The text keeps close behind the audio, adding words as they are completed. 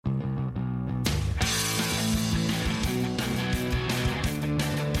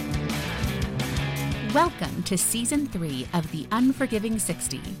Welcome to Season 3 of The Unforgiving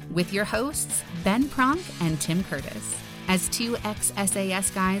 60 with your hosts, Ben Pronk and Tim Curtis. As two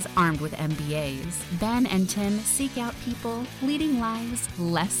ex-SAS guys armed with MBAs, Ben and Tim seek out people leading lives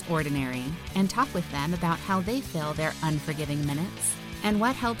less ordinary and talk with them about how they fill their unforgiving minutes and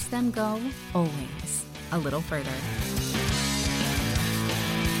what helps them go, always, a little further.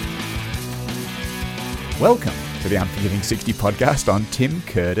 Welcome to the Unforgiving 60 podcast. I'm Tim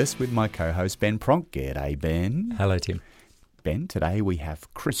Curtis with my co-host Ben Pronk. G'day, Ben. Hello, Tim. Ben, today we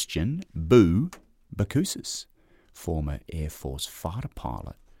have Christian Boucousis, former Air Force fighter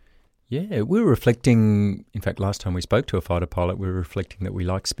pilot. Yeah, we were reflecting, in fact, last time we spoke to a fighter pilot, we were reflecting that we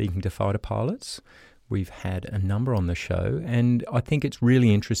like speaking to fighter pilots. We've had a number on the show, and I think it's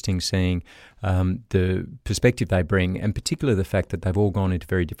really interesting seeing the perspective they bring, and particularly the fact that they've all gone into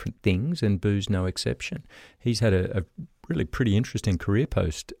very different things, and Boo's no exception. He's had a really pretty interesting career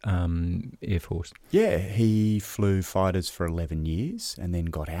post Air Force. Yeah, he flew fighters for 11 years and then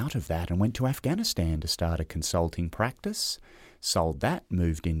got out of that and went to Afghanistan to start a consulting practice, sold that,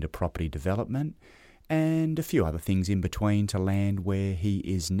 moved into property development, and a few other things in between to land where he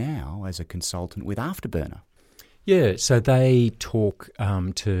is now as a consultant with Afterburner. Yeah, so they talk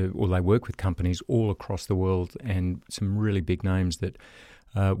they work with companies all across the world and some really big names that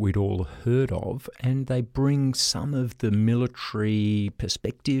we'd all heard of, and they bring some of the military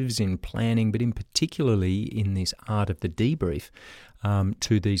perspectives in planning, but in particularly in this art of the debrief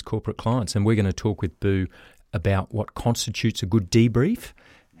to these corporate clients. And we're going to talk with Boo about what constitutes a good debrief,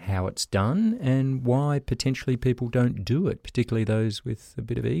 how it's done, and why potentially people don't do it, particularly those with a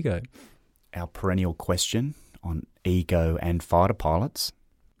bit of ego. Our perennial question on ego and fighter pilots.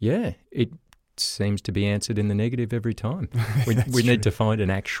 Yeah, it seems to be answered in the negative every time. We need to find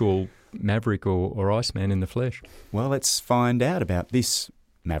an actual maverick or Iceman in the flesh. Well, let's find out about this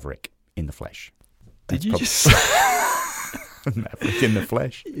maverick in the flesh. Did you just maverick in the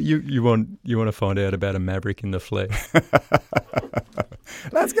flesh? You want to find out about a maverick in the flesh?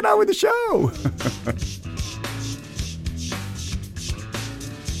 Let's get on with the show.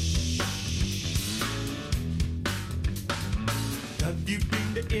 Have you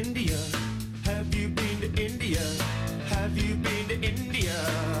been to India? Have you been to India? Have you been to India?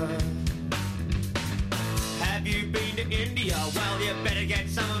 Have you been to India? Well, you better get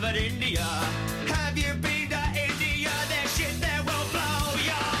some of it, India. Have you been to India? There's shit that will blow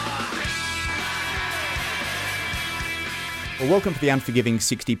your... Well, welcome to the Unforgiving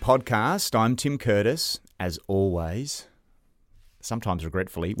 60 podcast. I'm Tim Curtis, as always, sometimes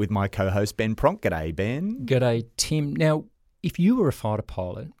regretfully, with my co-host Ben Pronk. G'day, Ben. G'day, Tim. Now, if you were a fighter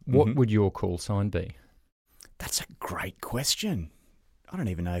pilot, what would your call sign be? That's a great question. I don't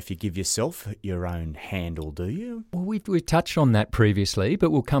even know if you give yourself your own handle, do you? Well, we've touched on that previously,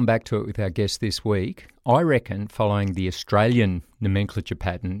 but we'll come back to it with our guest this week. I reckon, following the Australian nomenclature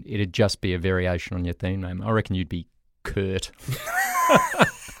pattern, it'd just be a variation on your theme name. I reckon you'd be Kurt.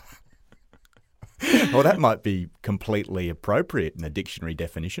 Well, that might be completely appropriate in the dictionary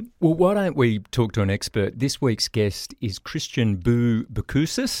definition. Well, why don't we talk to an expert? This week's guest is Christian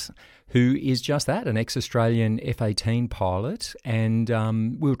Boucousis, who is just that, an ex-Australian F-18 pilot. And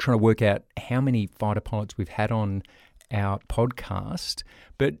we were trying to work out how many fighter pilots we've had on our podcast.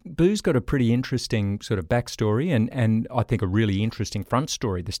 But Boo's got a pretty interesting sort of backstory and I think a really interesting front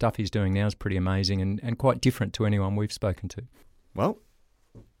story. The stuff he's doing now is pretty amazing and quite different to anyone we've spoken to. Well,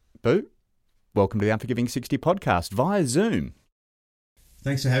 Boo, welcome to the Unforgiving 60 podcast via Zoom.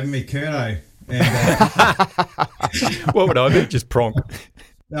 Thanks for having me, Curto. And, what would I be? Just Pronk.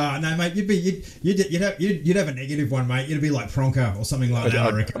 No, mate. You'd have a negative one, mate. You'd be like Pronker or something like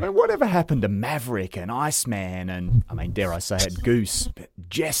that. I reckon. I mean, whatever happened to Maverick and Iceman and, I mean, dare I say it, Goose,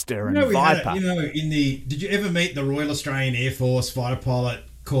 Jester and Viper? Did you ever meet the Royal Australian Air Force fighter pilot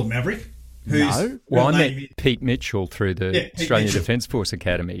called Maverick? No. Well, I met Pete Mitchell through the Australian Defence Force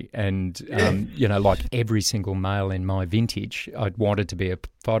Academy, and like every single male in my vintage, I'd wanted to be a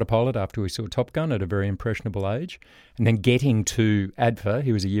fighter pilot after we saw Top Gun at a very impressionable age. And then getting to ADFA,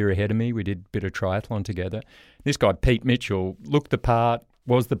 he was a year ahead of me. We did a bit of triathlon together. This guy, Pete Mitchell, looked the part,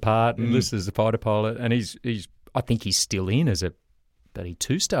 was the part, and listed as a fighter pilot, and he's I think he's still in as a bloody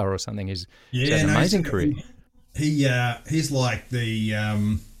 2-star or something. He's had an amazing career. He's like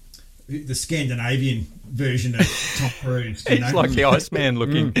the Scandinavian version of Tom Cruise. He's like the Iceman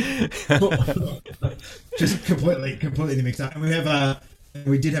looking. Just completely mixed up. And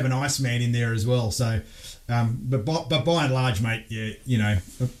we did have an Iceman in there as well. So, but by and large, mate,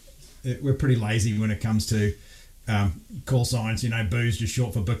 we're pretty lazy when it comes to call signs. Boo's just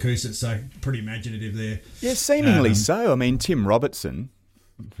short for Boucousis, so pretty imaginative there. Yeah, seemingly so. I mean, Tim Robertson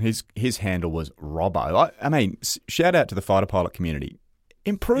his handle was Robbo. I mean, shout out to the fighter pilot community.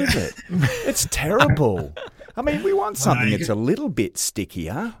 Improve it. It's terrible. I mean, we want something that's a little bit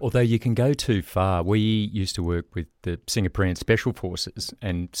stickier. Although you can go too far. We used to work with the Singaporean Special Forces,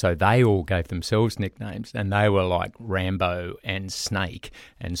 and so they all gave themselves nicknames, and they were like Rambo and Snake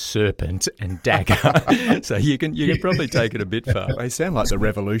and Serpent and Dagger. So you can probably take it a bit far. They sound like the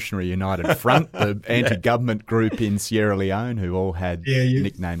Revolutionary United Front, the anti-government group in Sierra Leone, who all had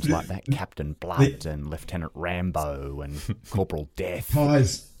nicknames like that: Captain Blood and Lieutenant Rambo and Corporal Death.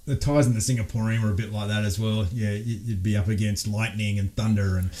 The ties in the Singaporean were a bit like that as well. Yeah, you'd be up against lightning and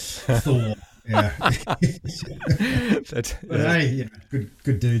thunder and Thor. Yeah. Hey,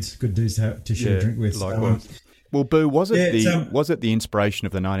 good dudes to share a drink with. Well, Boo, was it the inspiration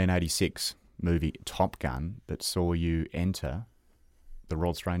of the 1986 movie Top Gun that saw you enter the Royal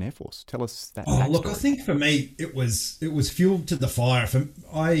Australian Air Force? Tell us that. Look, I think for me it was fuel to the fire.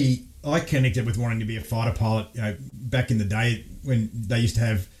 I connected with wanting to be a fighter pilot. Back in the day when they used to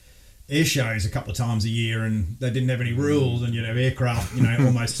have air shows a couple of times a year, and they didn't have any rules, and you'd have aircraft,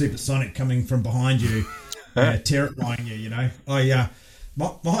 almost supersonic coming from behind you, terrifying you.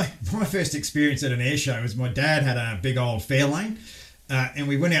 My first experience at an air show was my dad had a big old Fairlane, and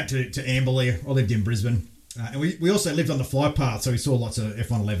we went out to Amberley. I lived in Brisbane. And we also lived on the flight path, so we saw lots of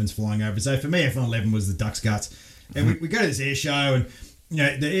F-111s flying over. So for me, F-111 was the duck's guts. And we go to this air show, and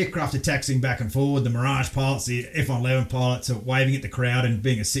the aircraft are taxiing back and forward. The Mirage pilots, the F-111 pilots are waving at the crowd. And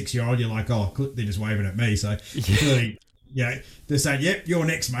being a 6-year-old, you're like, oh, they're just waving at me. So clearly, they're saying, yep, you're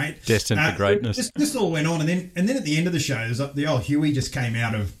next, mate. Destined for greatness. This all went on, and then at the end of the show, the old Huey just came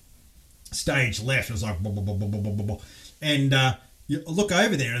out of stage left. It was like, blah, blah, blah, blah, blah, blah, blah. And you look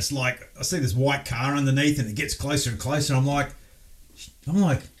over there, it's like I see this white car underneath, and it gets closer and closer. I'm like,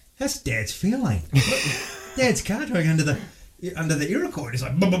 that's Dad's feeling. Dad's car going under the Iroquois. It's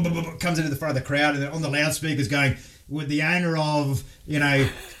like, comes into the front of the crowd, and on the loudspeakers going, with the owner of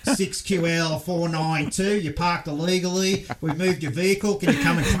 6QL492, you parked illegally. We've moved your vehicle. Can you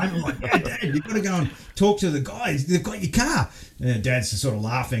come and claim? I'm like, Dad, you've got to go and talk to the guys. They've got your car. And Dad's just sort of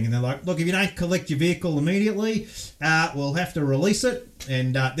laughing, and they're like, look, if you don't collect your vehicle immediately, we'll have to release it.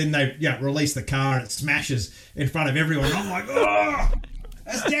 And then they release the car, and it smashes in front of everyone. I'm like, oh,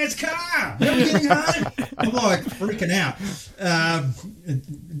 that's Dad's car. How are we getting home? I'm like freaking out.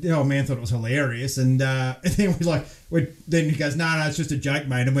 The old man thought it was hilarious, and then then he goes, no, it's just a joke,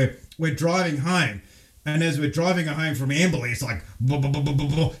 mate. And we're driving home, and as we're driving home from Amberley, it's like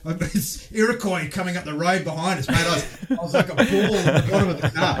it's Iroquois coming up the road behind us, mate. I was like a ball at the bottom of the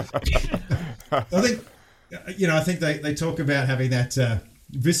car. I think they talk about having that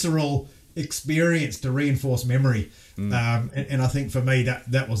visceral experience to reinforce memory. And I think for me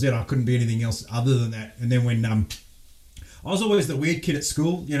that was it. I couldn't be anything else other than that. And then when I was always the weird kid at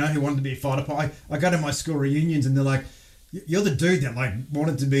school, who wanted to be a fighter pilot. I go to my school reunions, and they're like, you're the dude that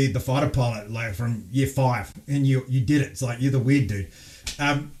wanted to be the fighter pilot from year 5, and you did it. It's like, you're the weird dude.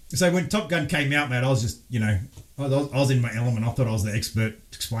 So when Top Gun came out, mate, I was just I was in my element. I thought I was the expert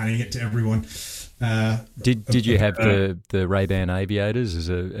explaining it to everyone. Did you have the Ray-Ban aviators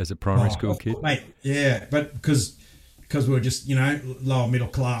as a primary school kid? Mate, yeah, but because we were just lower middle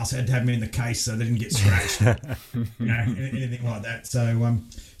class, I had to have them in the case so they didn't get scratched, anything like that. So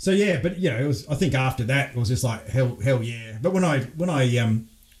yeah, but it was. I think after that it was just like hell yeah. But when I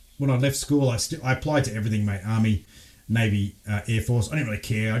left school, I applied to everything, mate. Army, Navy, Air Force. I didn't really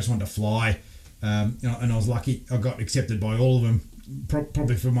care. I just wanted to fly, and I was lucky. I got accepted by all of them.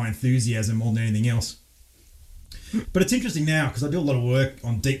 Probably for my enthusiasm more than anything else. But it's interesting now because I do a lot of work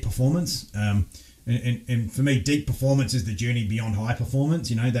on deep performance. And for me, deep performance is the journey beyond high performance.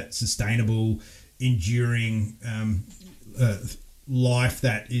 That sustainable, enduring life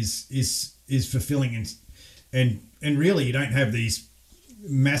that is fulfilling, and really you don't have these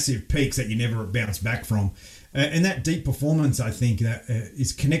massive peaks that you never bounce back from. And that deep performance, I think, that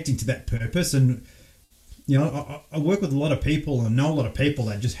is connecting to that purpose. And I work with a lot of people and know a lot of people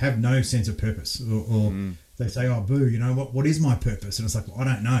that just have no sense of purpose, or they say, "Oh, Boo, what is my purpose?" And it's like, well, I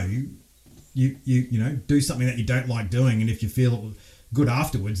don't know. You do something that you don't like doing, and if you feel good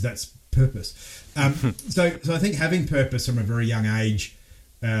afterwards, that's purpose. So I think having purpose from a very young age,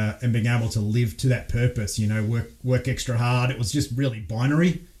 and being able to live to that purpose, work extra hard. It was just really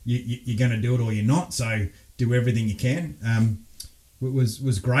binary. You're going to do it or you're not. So do everything you can. It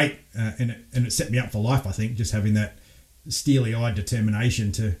was great, and it set me up for life. I think just having that steely-eyed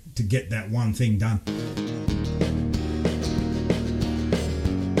determination to get that one thing done.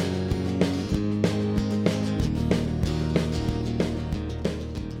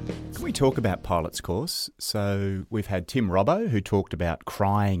 Can we talk about pilot's course? So we've had Tim Robbo, who talked about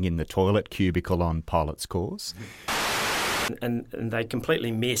crying in the toilet cubicle on pilot's course. And they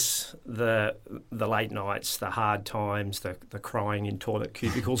completely miss the late nights, the hard times, the crying in toilet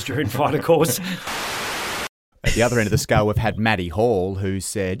cubicles during fighter course. At the other end of the scale, we've had Matty Hall, who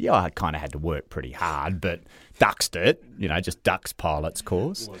said, I kind of had to work pretty hard, but duxed it, just ducks pilot's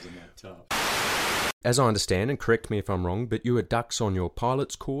course. Wasn't that tough? As I understand, and correct me if I'm wrong, but you were ducks on your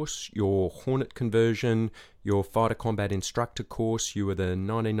pilot's course, your Hornet conversion, your fighter combat instructor course. You were the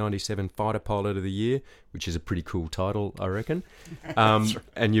 1997 Fighter Pilot of the Year, which is a pretty cool title, I reckon. Right.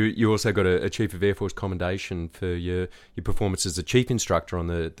 And you also got a Chief of Air Force commendation for your performance as a chief instructor on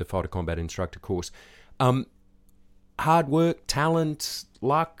the fighter combat instructor course. Hard work, talent,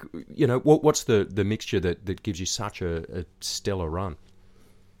 luck, what's the mixture that gives you such a stellar run?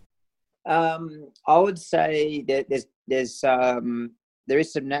 I would say that there is some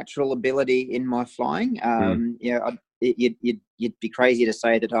natural ability in my flying. You'd be crazy to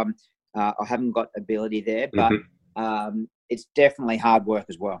say that I haven't got ability there, but it's definitely hard work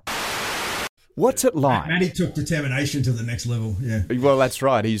as well. What's it like? Matty took determination to the next level. Yeah. Well, that's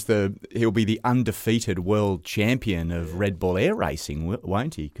right. He'll be the undefeated world champion of Red Bull air racing,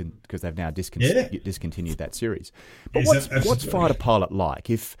 won't he? Because they've now discontinued that series. But what's fighter pilot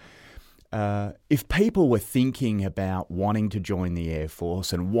like? If people were thinking about wanting to join the Air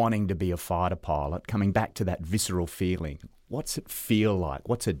Force and wanting to be a fighter pilot, coming back to that visceral feeling, what's it feel like?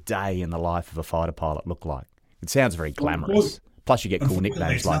 What's a day in the life of a fighter pilot look like? It sounds very glamorous. Plus, you get cool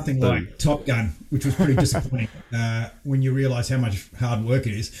nicknames it's like nothing Boo. like Top Gun, which was pretty disappointing when you realise how much hard work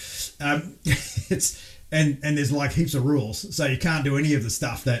it is. And there's like heaps of rules, so you can't do any of the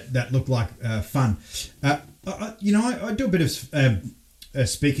stuff that look like fun. I do a bit of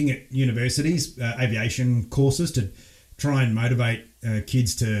speaking at universities, aviation courses to try and motivate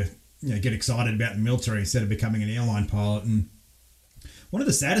kids to get excited about the military instead of becoming an airline pilot. And one of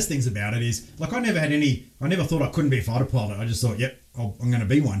the saddest things about it is, like, I never thought I couldn't be a fighter pilot. I just thought, I'm going to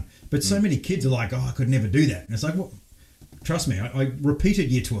be one. But so many kids are like, I could never do that. And it's like, well, trust me, I repeated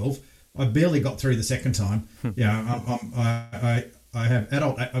year 12. I barely got through the second time. I have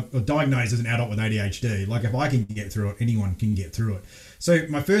I'm diagnosed as an adult with ADHD. Like, if I can get through it, anyone can get through it. So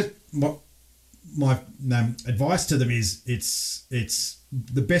my advice to them is it's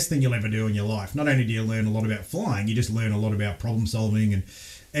the best thing you'll ever do in your life. Not only do you learn a lot about flying, you just learn a lot about problem solving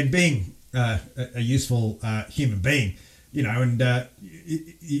and being a useful human being. And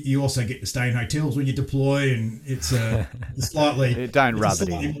you also get to stay in hotels when you deploy, and it's slightly don't rub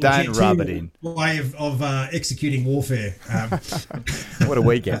it in way of executing warfare. What do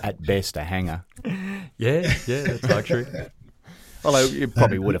we get at best? A hangar. Yeah, that's luxury. Although you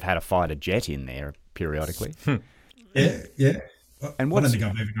probably would have had a fighter jet in there periodically. Yeah. And I don't think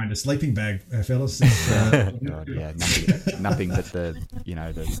I've ever owned a sleeping bag, fellas. God, yeah, nothing but the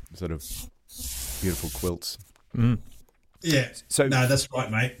sort of beautiful quilts. Mm. Yeah. So no, that's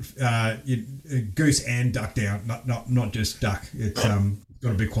right, mate. Goose and duck down, not just duck. It's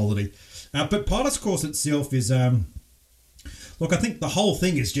got a big quality. But pilot's course itself is look, I think the whole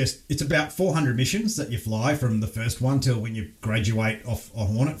thing is it's about 400 missions that you fly from the first one till when you graduate off a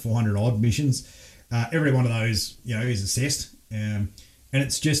Hornet, 400 odd missions. Every one of those, is assessed. And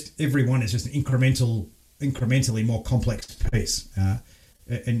it's just, every one is just an incrementally more complex piece.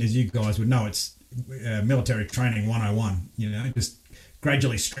 And as you guys would know, it's military training 101, just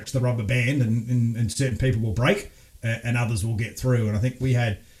gradually stretch the rubber band and certain people will break and others will get through. And I think we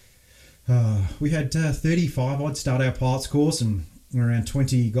had 35 odd start our pilots course and around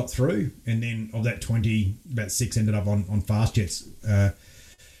 20 got through. And then of that 20, about 6 ended up on fast jets.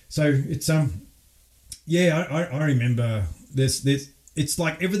 So it's, I remember this, it's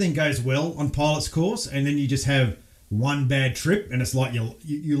like everything goes well on pilot's course and then you just have one bad trip and it's like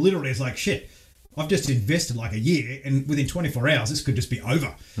you literally, it's like, shit, I've just invested like a year and within 24 hours this could just be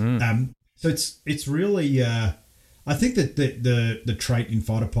over. So it's really I think that the trait in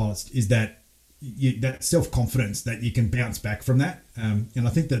fighter pilots is that that self-confidence that you can bounce back from that, and I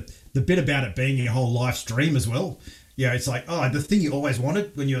think that the bit about it being your whole life's dream as well, it's like, the thing you always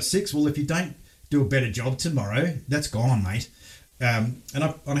wanted when you were 6, well, if you don't do a better job tomorrow, that's gone, mate. And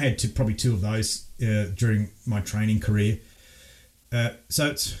I had probably 2 of those during my training career.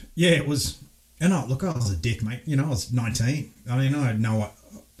 So it was, and I was a dick, mate. I was 19. I mean, I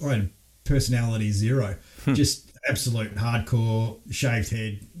had personality 0, just absolute hardcore, shaved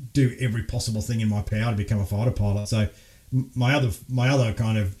head, do every possible thing in my power to become a fighter pilot. So my other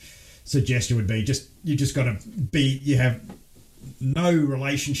kind of suggestion would be you just got to be, you have no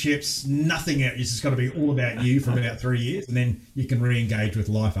relationships, nothing. It's just got to be all about you for about 3 years, and then you can re-engage with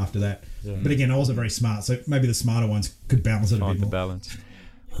life after that. Yeah. But again, I wasn't very smart, so maybe the smarter ones could balance it a bit more. Balance.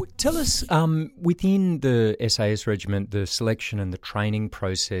 Tell us, within the SAS regiment, the selection and the training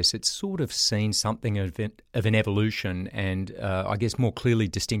process, it's sort of seen something of an evolution and I guess more clearly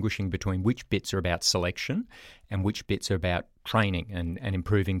distinguishing between which bits are about selection and which bits are about training and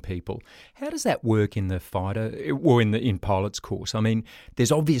improving people. How does that work in the fighter or in pilot's course? I mean,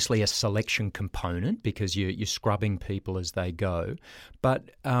 there's obviously a selection component because you're scrubbing people as they go,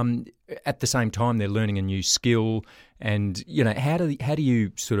 but at the same time they're learning a new skill. And how do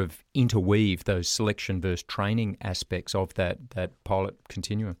you sort of interweave those selection versus training aspects of that pilot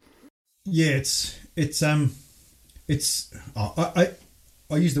continuum? Yeah,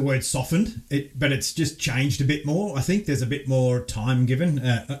 I use the word softened, but it's just changed a bit more. I think there's a bit more time given.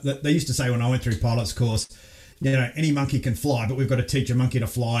 They used to say when I went through pilot's course, any monkey can fly, but we've got to teach a monkey to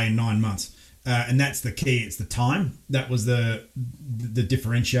fly in 9 months. And that's the key. It's the time. That was the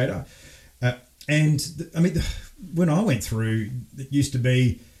differentiator. When I went through, it used to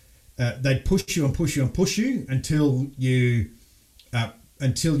be they'd push you and push you and push you until your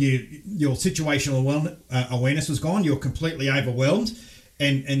situational awareness was gone. You're completely overwhelmed.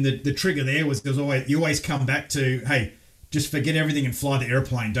 And the trigger there was you always come back to, hey, just forget everything and fly the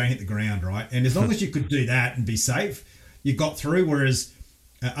airplane, don't hit the ground, right? And as long as you could do that and be safe, you got through, whereas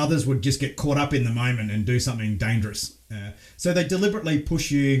others would just get caught up in the moment and do something dangerous. So they deliberately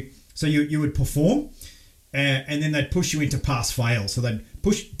push you, so you would perform, and then they'd push you into pass-fail. So they'd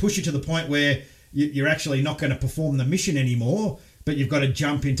push you to the point where you're actually not going to perform the mission anymore, but you've got to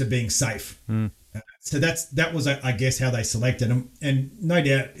jump into being safe. So that was, I guess, how they selected them. And no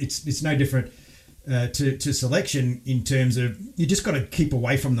doubt it's no different to selection in terms of you just got to keep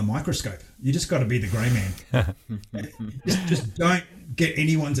away from the microscope. You just got to be the grey man. just don't get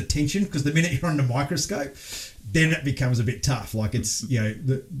anyone's attention, because the minute you're under the microscope, then it becomes a bit tough. Like it's,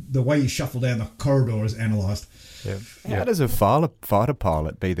 the way you shuffle down the corridor is analysed. Yeah. How does a fighter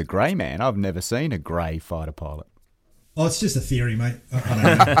pilot be the grey man? I've never seen a grey fighter pilot. Oh, it's just a theory, mate. I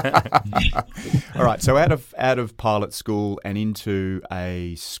don't know. All right. So out of pilot school and into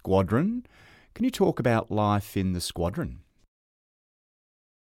a squadron, can you talk about life in the squadron?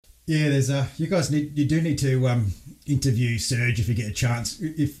 Yeah, you do need to interview Serge if you get a chance,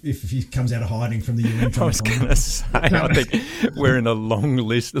 if he comes out of hiding from the UN. I was going to say, I think we're in a long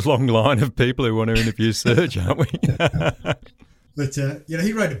line of people who want to interview Serge, aren't we? But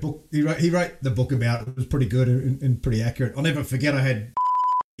he wrote a book. He wrote the book about it. It was pretty good and pretty accurate. I'll never forget. I had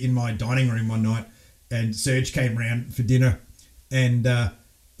in my dining room one night, and Serge came round for dinner, and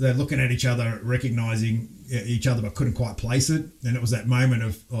they're looking at each other, recognising each other, but couldn't quite place it. And it was that moment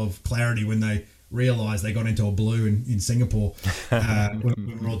of clarity when they realised they got into a blue in Singapore when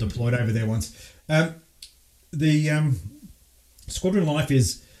we were all deployed over there once. The squadron life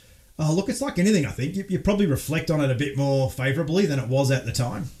is. Oh, look, it's like anything, I think. You probably reflect on it a bit more favourably than it was at the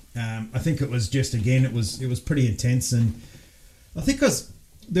time. I think it was just, again, it was pretty intense. And I think because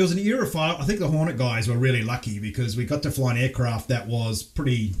there was an era of fire, I think the Hornet guys were really lucky because we got to fly an aircraft that was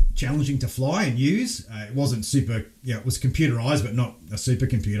pretty challenging to fly and use. It wasn't super, it was computerised, but not a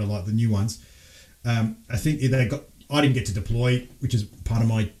supercomputer like the new ones. I think I didn't get to deploy, which is part of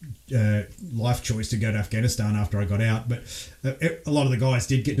my life choice to go to Afghanistan after I got out, but a lot of the guys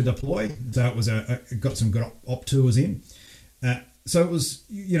did get to deploy, so it was got some good op tours in. So it was,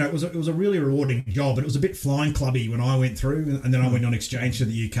 it was a really rewarding job, but it was a bit flying clubby when I went through, and then I went on exchange to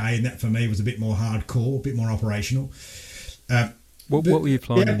the UK, and that for me was a bit more hardcore, a bit more operational. What were you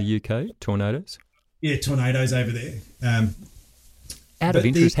flying in the UK? Tornadoes? Yeah, Tornadoes over there. Out of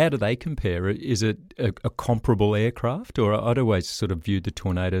interest, how do they compare? Is it a comparable aircraft, or I'd always sort of viewed the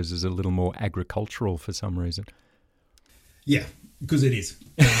Tornadoes as a little more agricultural for some reason? Yeah, because it is.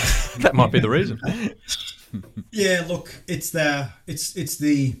 That might be the reason. Yeah, look, it's a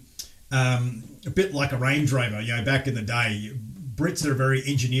bit like a Range Rover. Back in the day, Brits are very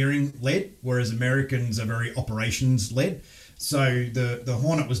engineering led, whereas Americans are very operations led. So the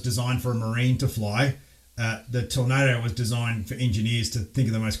Hornet was designed for a Marine to fly. The Tornado was designed for engineers to think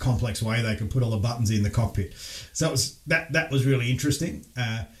of the most complex way they could put all the buttons in the cockpit. So it was that was really interesting.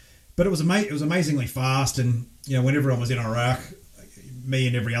 But it was amazingly fast, and when everyone was in Iraq, me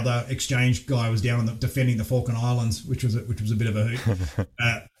and every other exchange guy was down on defending the Falkland Islands, which was a bit of a hoot.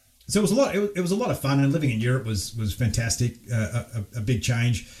 So it was a lot. It was a lot of fun, and living in Europe was fantastic. A big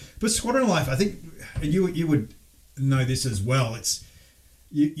change. But squadron life, I think, and you would know this as well.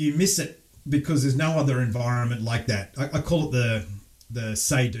 You miss it, because there's no other environment like that. I call it the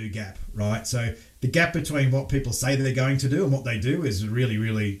say-do gap, right? So the gap between what people say they're going to do and what they do is really,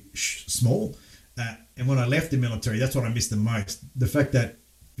 really small. And when I left the military, that's what I missed the most. The fact that,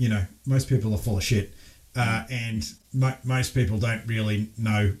 you know, most people are full of shit, and most people don't really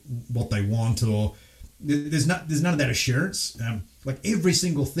know what they want, or there's none of that assurance. Like every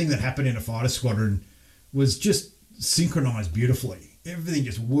single thing that happened in a fighter squadron was just synchronized beautifully. Everything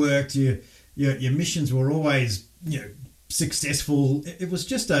just worked. Your missions were always, you know, successful. It was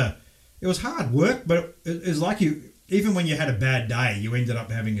hard work, but it was like even when you had a bad day, you ended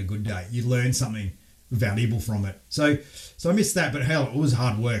up having a good day. You learned something valuable from it. So I missed that, but hell, it was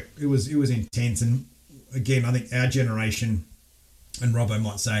hard work. It was intense. And again, I think our generation, and Robbo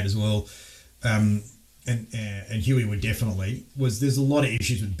might say it as well, and Huey would definitely, there's a lot of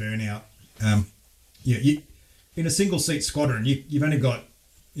issues with burnout. You in a single seat squadron, you've only got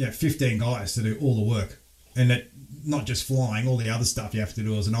 15 guys to do all the work, and that not just flying, all the other stuff you have to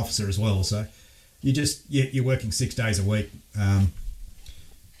do as an officer as well. So you're working 6 days a week, and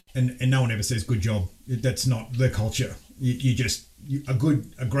no one ever says good job. That's not the culture. A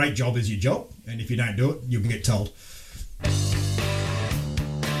great job is your job, and if you don't do it, you'll get told.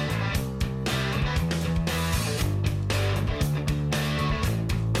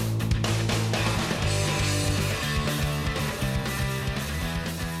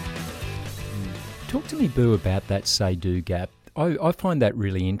 Talk to me, Boo, about that say-do gap. I find that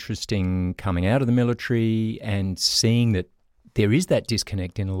really interesting coming out of the military and seeing that there is that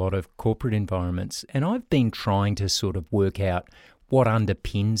disconnect in a lot of corporate environments. And I've been trying to sort of work out what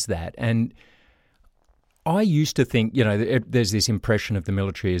underpins that. And I used to think, you know, there's this impression of the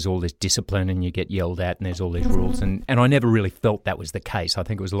military as all this discipline and you get yelled at and there's all these rules. And I never really felt that was the case. I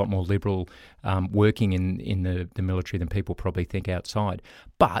think it was a lot more liberal working in the military than people probably think outside.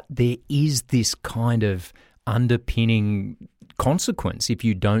 But there is this kind of underpinning consequence if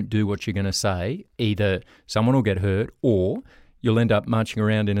you don't do what you're going to say. Either someone will get hurt or you'll end up marching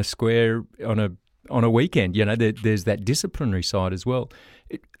around in a square on a weekend. You know, there's that disciplinary side as well.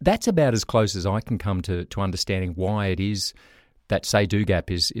 That's about as close as I can come to understanding why it is that say-do gap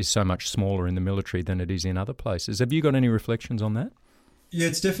is so much smaller in the military than it is in other places. Have you got any reflections on that? Yeah,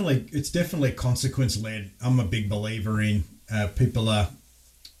 it's definitely consequence-led. I'm a big believer in people are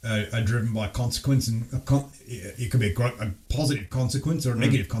driven by consequence, and it could be a positive consequence or a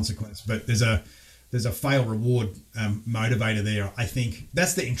negative consequence, but there's a fail-reward motivator there. I think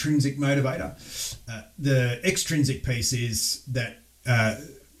that's the intrinsic motivator. The extrinsic piece is that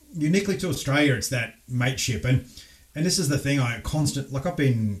uniquely to Australia, it's that mateship, and this is the thing. I've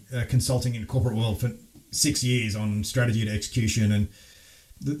been consulting in the corporate world for 6 years on strategy to execution, and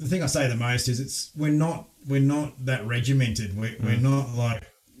the thing I say the most is we're not that regimented.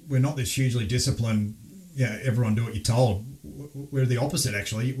 We're not this hugely disciplined. Everyone do what you're told. We're the opposite,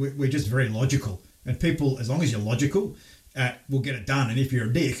 actually. We're just very logical, and people, as long as you're logical, will get it done. And if you're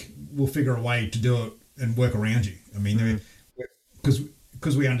a dick, we'll figure a way to do it and work around you. I mean,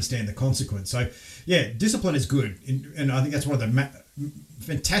 because we understand the consequence. So, discipline is good, and I think that's one of the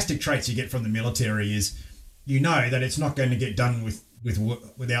fantastic traits you get from the military is, you know, that it's not going to get done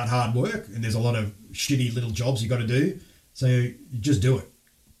without hard work, and there's a lot of shitty little jobs you got to do. So you just do it,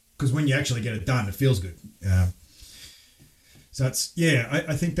 because when you actually get it done, it feels good. So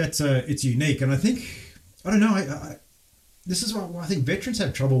I think that's it's unique, and I think this is why I think veterans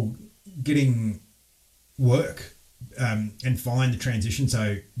have trouble getting work and find the transition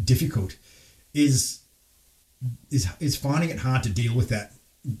so difficult. Is finding it hard to deal with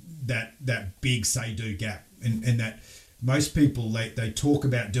that big say-do gap, and that most people they talk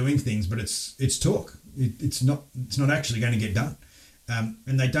about doing things, but it's talk. It's not actually going to get done,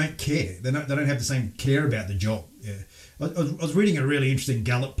 and they don't care. They don't have the same care about the job. Yeah, I was reading a really interesting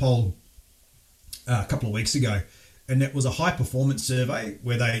Gallup poll a couple of weeks ago, and it was a high performance survey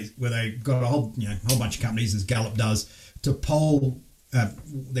where they got a whole bunch of companies, as Gallup does, to poll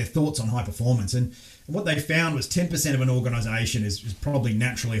their thoughts on high performance. And what they found was 10% of an organisation is probably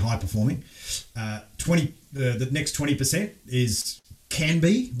naturally high performing. The next 20% can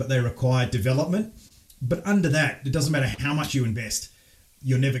be, but they require development. But under that, it doesn't matter how much you invest,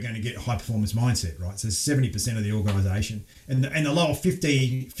 you're never going to get a high performance mindset, right? So 70% of the organisation, and the lower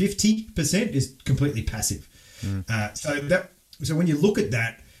 50% is completely passive. So when you look at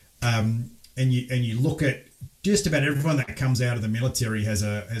that, and you look at just about everyone that comes out of the military has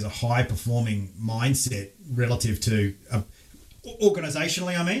a high performing mindset relative to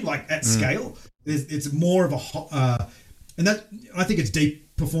organisationally. I mean, like at scale, it's more of a and that I think it's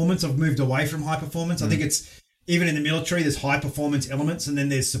deep performance. I've moved away from high performance. I think it's even in the military, there's high performance elements and then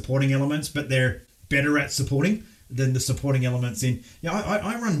there's supporting elements, but they're better at supporting. than the supporting elements in.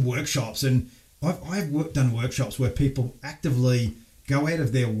 I run workshops, and I've done workshops where people actively go out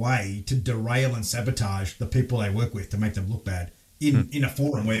of their way to derail and sabotage the people they work with to make them look bad in a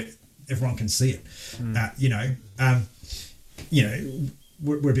forum where everyone can see it.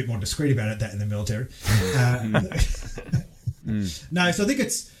 We're a bit more discreet about that in the military. No, so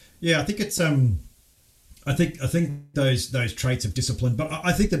I think those traits of discipline, but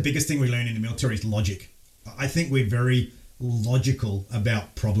I think the biggest thing we learn in the military is logic. I think we're very logical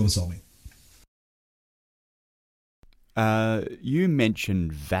about problem solving. You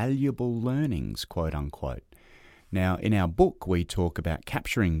mentioned valuable learnings, quote unquote. Now, in our book, we talk about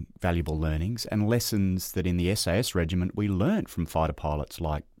capturing valuable learnings and lessons that in the SAS regiment we learnt from fighter pilots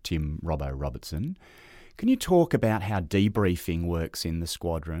like Tim Robbo Robertson. Can you talk about how debriefing works in the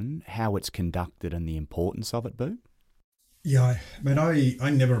squadron, how it's conducted and the importance of it, Boo? Yeah, I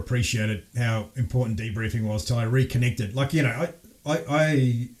never appreciated how important debriefing was till I reconnected. I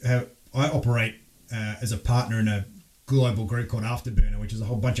operate as a partner in a global group called Afterburner, which is a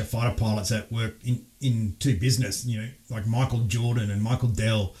whole bunch of fighter pilots that work into business, like Michael Jordan and Michael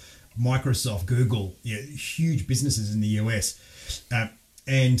Dell, Microsoft, Google, huge businesses in the US.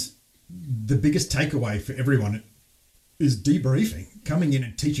 And the biggest takeaway for everyone is debriefing, coming in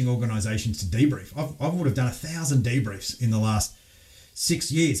and teaching organizations to debrief. I would have done 1,000 debriefs in the last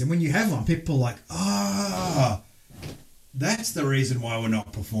 6 years. And when you have one, people are like, that's the reason why we're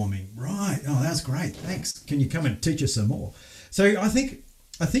not performing. Right. Oh, that's great. Thanks. Can you come and teach us some more? So I think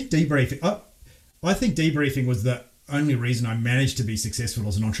debriefing, I think debriefing was the only reason I managed to be successful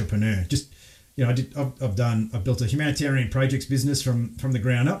as an entrepreneur. Just, I've built a humanitarian projects business from the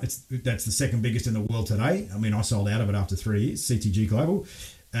ground up. That's the second biggest in the world today. I mean, I sold out of it after 3 years, CTG Global.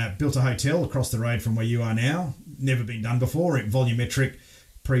 Built a hotel across the road from where you are now. Never been done before. Volumetric,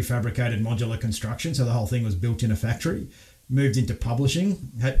 prefabricated modular construction. So the whole thing was built in a factory. Moved into publishing.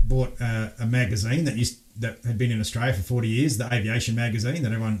 Bought a magazine that had been in Australia for 40 years, the Aviation magazine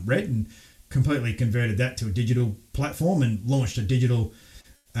that everyone read, and completely converted that to a digital platform and launched a digital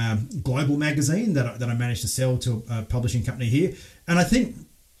global magazine that I managed to sell to a publishing company here. And I think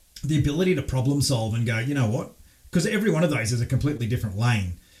the ability to problem solve and go, you know what? Because every one of those is a completely different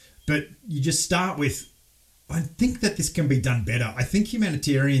lane. But you just start with, I think that this can be done better. I think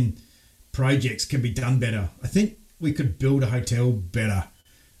humanitarian projects can be done better. I think we could build a hotel better.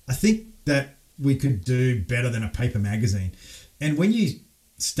 I think that we could do better than a paper magazine. And when you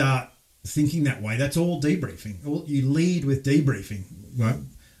start thinking that way, that's all debriefing. You lead with debriefing. Right?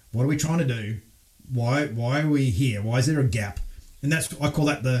 What are we trying to do? Why are we here? Why is there a gap? And I call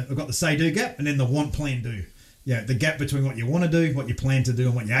that I've got the say do gap and then the want plan do. Yeah, the gap between what you want to do, what you plan to do,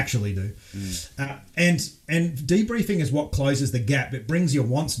 and what you actually do. And debriefing is what closes the gap. It brings your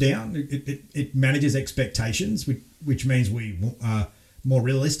wants down. It manages expectations, which means we are more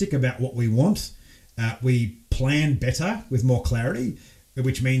realistic about what we want. We plan better with more clarity,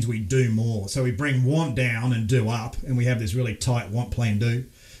 which means we do more. So we bring want down and do up, and we have this really tight want, plan, do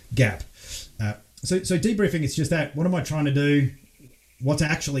gap. So debriefing is just that. What am I trying to do? What's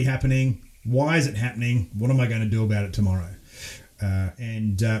actually happening? Why is it happening? What am I going to do about it tomorrow?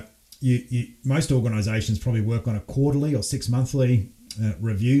 Most organisations probably work on a quarterly or 6 monthly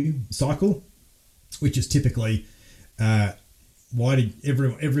review cycle, which is typically why did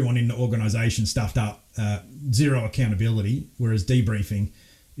everyone in the organisation stuffed up, zero accountability, whereas debriefing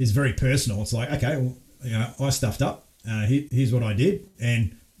is very personal. It's like, okay, well, I stuffed up. Here's what I did,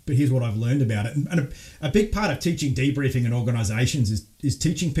 but here's what I've learned about it. And a big part of teaching debriefing in organisations is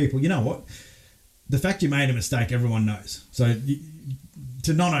teaching people, you know what, the fact you made a mistake, everyone knows. So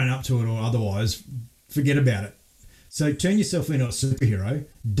to not own up to it or otherwise, forget about it. So turn yourself into a superhero,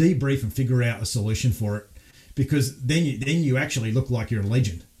 debrief and figure out a solution for it, because then you actually look like you're a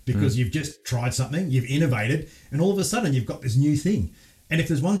legend, because you've just tried something, you've innovated, and all of a sudden you've got this new thing. And if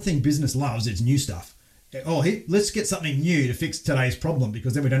there's one thing business loves, it's new stuff. Let's get something new to fix today's problem,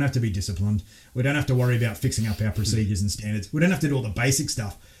 because then we don't have to be disciplined. We don't have to worry about fixing up our procedures and standards. We don't have to do all the basic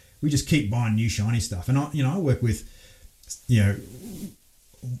stuff. We just keep buying new shiny stuff. And I work with,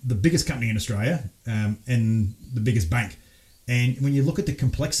 the biggest company in Australia and the biggest bank. And when you look at the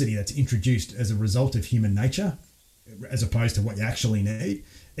complexity that's introduced as a result of human nature, as opposed to what you actually need,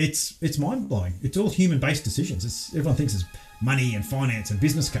 it's mind-blowing. It's all human-based decisions. Everyone thinks it's money and finance and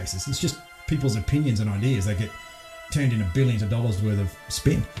business cases. It's just people's opinions and ideas that get turned into billions of dollars worth of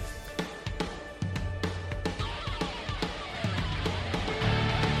spend.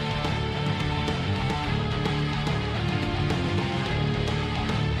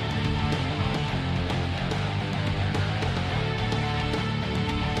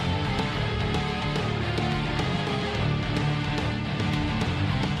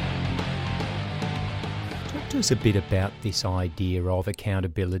 us a bit about this idea of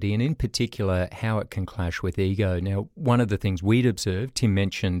accountability and in particular how it can clash with ego. Now, one of the things we'd observed, Tim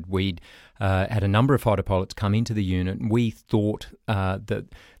mentioned we'd had a number of fighter pilots come into the unit, and we thought that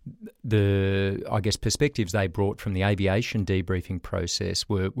the, I guess, perspectives they brought from the aviation debriefing process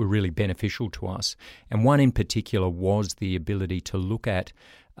were really beneficial to us. And one in particular was the ability to look at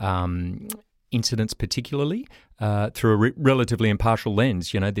incidents particularly through a relatively impartial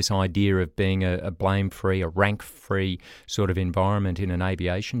lens, this idea of being a blame-free, a rank-free sort of environment in an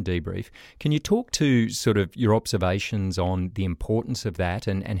aviation debrief. Can you talk to sort of your observations on the importance of that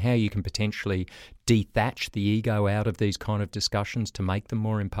and how you can potentially dethatch the ego out of these kind of discussions to make them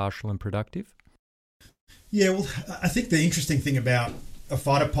more impartial and productive? Yeah, well, I think the interesting thing about a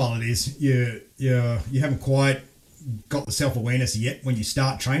fighter pilot is you haven't quite got the self-awareness yet when you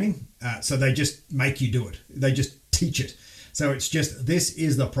start training, so they just make you do it. They just teach it. So it's just, this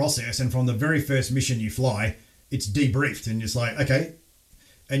is the process, and from the very first mission you fly, it's debriefed, and it's like, okay,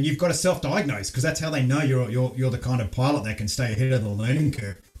 and you've got to self-diagnose, because that's how they know you're the kind of pilot that can stay ahead of the learning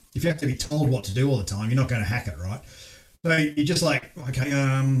curve. If you have to be told what to do all the time, you're not going to hack it, right? So you're just like, okay,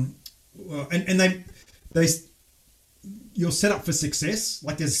 and they you're set up for success.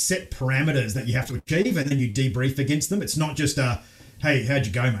 Like, there's set parameters that you have to achieve, and then you debrief against them. It's not just hey, how'd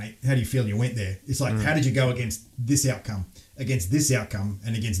you go, mate? How do you feel you went there? It's like, how did you go against this outcome, and against this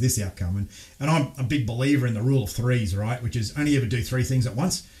outcome? And I'm a big believer in the rule of threes, right? Which is only ever do three things at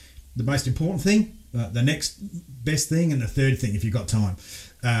once. The most important thing, the next best thing, and the third thing if you've got time.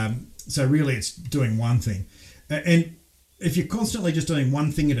 So really it's doing one thing. And if you're constantly just doing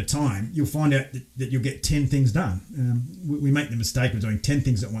one thing at a time, you'll find out that you'll get 10 things done. We make the mistake of doing 10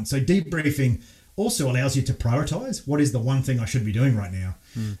 things at once. So debriefing also allows you to prioritize. What is the one thing I should be doing right now?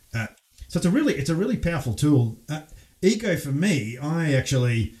 So it's a really powerful tool. Ego, for me, I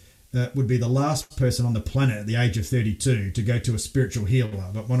actually would be the last person on the planet at the age of 32 to go to a spiritual healer.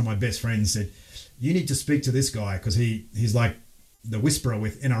 But one of my best friends said, you need to speak to this guy because he's like the whisperer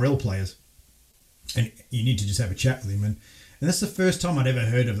with NRL players. And you need to just have a chat with him. And that's the first time I'd ever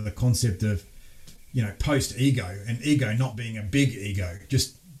heard of the concept of, post-ego, and ego not being a big ego,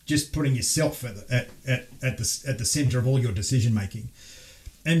 just putting yourself at the center of all your decision-making.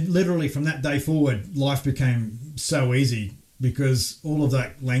 And literally from that day forward, life became so easy because all of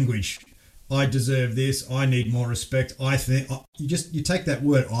that language, I deserve this, I need more respect, I think, you take that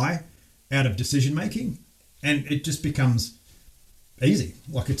word I out of decision-making and it just becomes easy.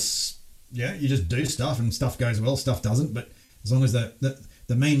 Like you just do stuff and stuff goes well, stuff doesn't. But as long as the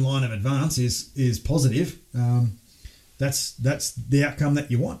mean line of advance is positive, that's the outcome that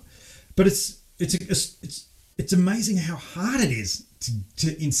you want. But it's amazing how hard it is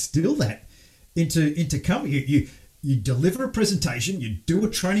to instill that into company. You deliver a presentation, you do a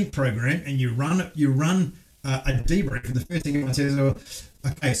training program, and you run a debrief. And the first thing everyone says,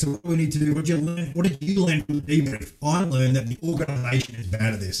 okay, so what do we need to do? What did you learn from the debrief? I learned that the organisation is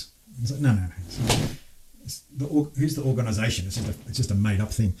bad at this. It's like, no. Who's the organisation? It's just a made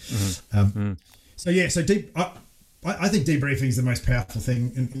up thing. So I think debriefing is the most powerful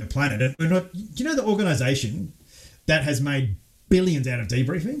thing in the planet. And do you know the organisation that has made billions out of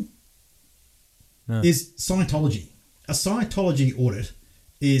debriefing? No. Is Scientology. A Scientology audit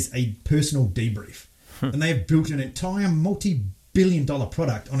is a personal debrief, and they have built an entire multi-billion-dollar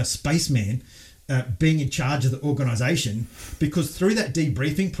product on a spaceman being in charge of the organisation, because through that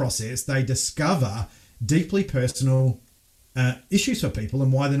debriefing process, they discover deeply personal issues for people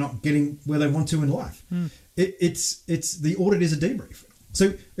and why they're not getting where they want to in life. It's the audit is a debrief.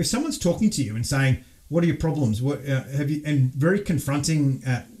 So if someone's talking to you and saying, "What are your problems? What have you?" and very confronting,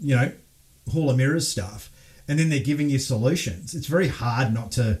 Hall of Mirrors stuff, and then they're giving you solutions, it's very hard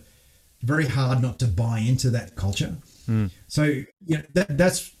not to buy into that culture. So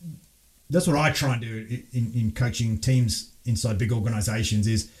that's what I try and do in coaching teams inside big organizations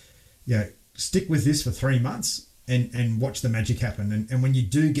is, stick with this for 3 months and watch the magic happen. And when you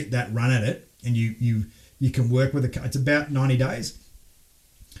do get that run at it and you can work with it's about 90 days.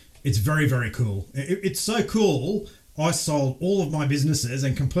 It's very, very cool. It's so cool. I sold all of my businesses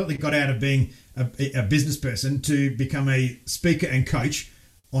and completely got out of being a business person to become a speaker and coach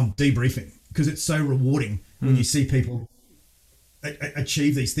on debriefing, because it's so rewarding when you see people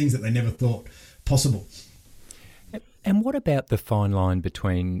achieve these things that they never thought possible. And what about the fine line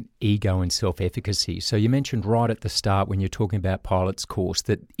between ego and self-efficacy? So you mentioned right at the start when you're talking about pilot's course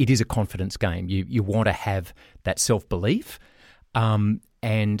that it is a confidence game. You want to have that self-belief.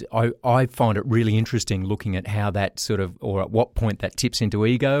 And I find it really interesting looking at how that sort of, or at what point that tips into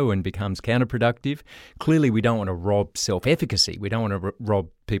ego and becomes counterproductive. Clearly, we don't want to rob self-efficacy. We don't want to rob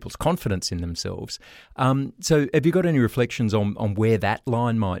people's confidence in themselves. So have you got any reflections on where that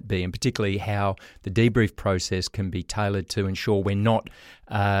line might be, and particularly how the debrief process can be tailored to ensure we're not,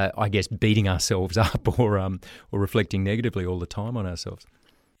 I guess, beating ourselves up or reflecting negatively all the time on ourselves?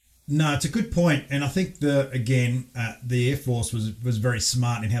 No, it's a good point, and I think the Air Force was very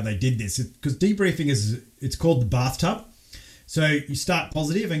smart in how they did this, because debriefing it's called the bathtub. So you start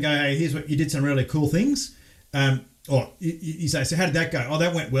positive and go, hey, here's what you did, some really cool things, or you say, so how did that go? Oh,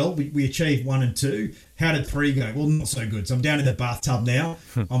 that went well. We achieved 1 and 2. How did 3 go? Well, not so good. So I'm down in the bathtub now.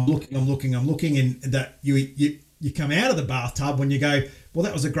 I'm looking, and that you come out of the bathtub when you go, well,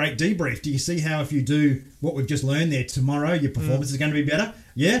 that was a great debrief. Do you see how if you do what we've just learned there tomorrow, your performance is going to be better?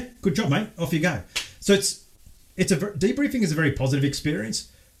 Yeah, good job, mate. Off you go. So debriefing is a very positive experience.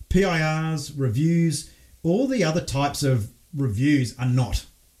 PIRs, reviews, all the other types of reviews are not,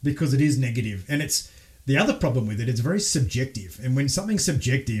 because it is negative. And it's the other problem with it. It's very subjective. And when something's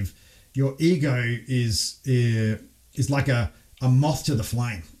subjective, your ego is like a moth to the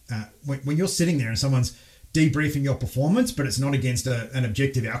flame. When you're sitting there and someone's debriefing your performance, but it's not against an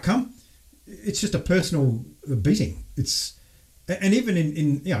objective outcome, it's just a personal beating. And even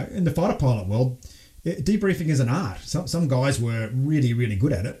in the fighter pilot world, debriefing is an art. Some guys were really, really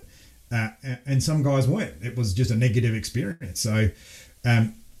good at it, and some guys weren't. It was just a negative experience. So,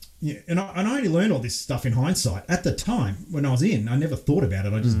 and I only learned all this stuff in hindsight. At the time when I was in, I never thought about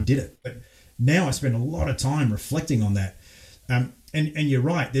it. I just did it. But now I spend a lot of time reflecting on that. And you're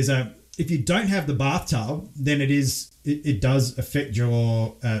right. If you don't have the bathtub, then it does affect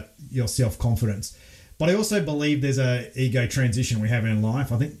your self-confidence. But I also believe there's a ego transition we have in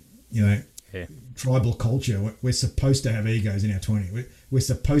life. I think, tribal culture, we're supposed to have egos in our 20s. We're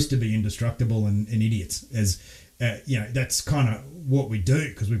supposed to be indestructible and idiots. That's kind of what we do,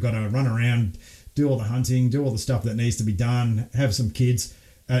 because we've got to run around, do all the hunting, do all the stuff that needs to be done, have some kids.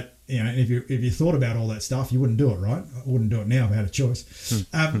 If you thought about all that stuff, you wouldn't do it, right? I wouldn't do it now if I had a choice.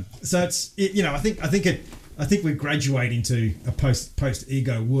 So I think we graduate into a post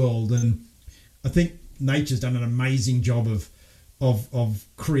ego world, and I think nature's done an amazing job of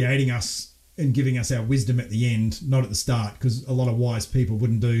creating us and giving us our wisdom at the end, not at the start, because a lot of wise people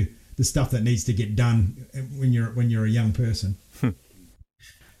wouldn't do the stuff that needs to get done when you're a young person.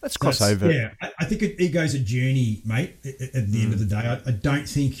 Let's cross over. Yeah, I think ego's a journey, mate. At the end of the day, I don't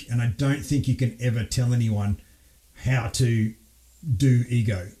think you can ever tell anyone how to do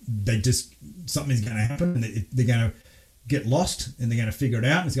ego. Something's going to happen, and they're going to get lost, and they're going to figure it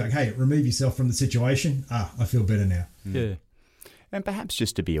out. And it's like, hey, remove yourself from the situation. I feel better now. Yeah, and perhaps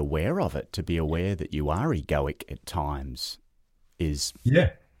just to be aware of it, to be aware that you are egoic at times, is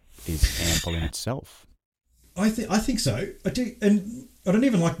ample in itself. I think so. I do, and I don't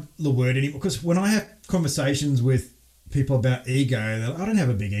even like the word anymore, because when I have conversations with people about ego, they're like, I don't have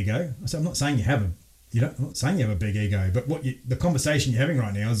a big ego. I say, I'm not saying you have I'm not saying you have a big ego, but the conversation you're having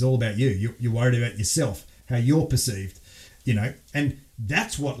right now is all about you. You're worried about yourself, how you're perceived, and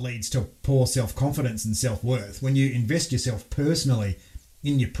that's what leads to poor self-confidence and self-worth. When you invest yourself personally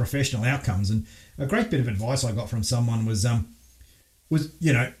in your professional outcomes. And a great bit of advice I got from someone was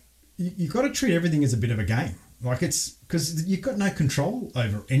you've got to treat everything as a bit of a game. Like, it's because you've got no control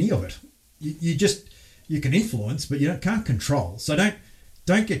over any of it. You can influence, but you can't control. So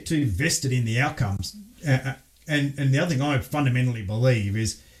don't get too vested in the outcomes. And the other thing I fundamentally believe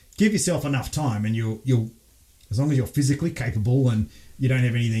is give yourself enough time, and you'll as long as you're physically capable and you don't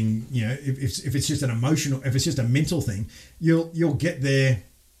have anything, if it's just if it's just a mental thing, you'll get there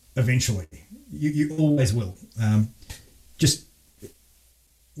eventually. You always will.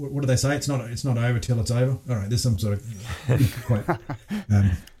 What do they say? It's not over till it's over. All right, there's some sort of quote.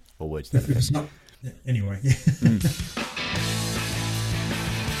 Or words. It's not. Anyway.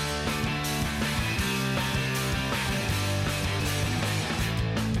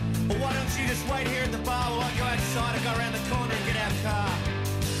 Well, why don't you just wait here at the bar while I go outside and go around the corner and get our car?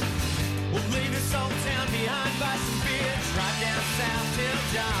 We'll leave this old town behind, buy some beer, drive down south till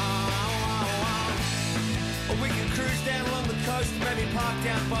dawn. Or we can cruise down along the coast, maybe park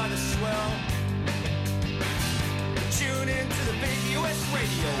down by the swell. Tune into the big US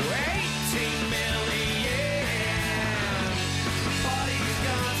radio, 18 million. Party's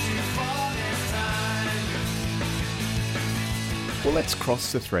gone too far this time. Well, let's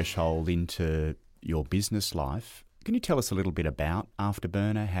cross the threshold into your business life. Can you tell us a little bit about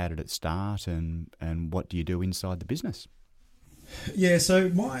Afterburner? How did it start, and what do you do inside the business? Yeah, so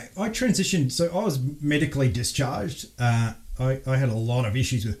I transitioned. So I was medically discharged. I I had a lot of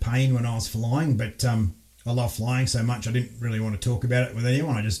issues with pain when I was flying, but I love flying so much I didn't really want to talk about it with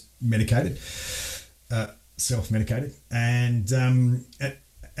anyone. I just medicated, self-medicated, and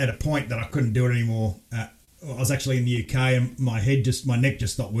at a point that I couldn't do it anymore. I was actually in the UK and my neck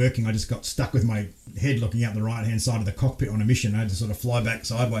just stopped working. I just got stuck with my head looking out the right-hand side of the cockpit on a mission. I had to sort of fly back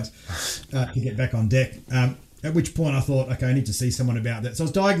sideways to get back on deck. At which point I thought, okay, I need to see someone about that. So I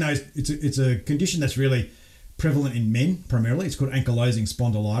was diagnosed. It's a condition that's really prevalent in men primarily. It's called ankylosing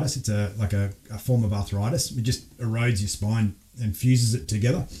spondylitis. It's a form of arthritis. It just erodes your spine and fuses it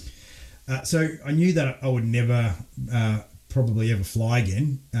together. So I knew that I would never probably ever fly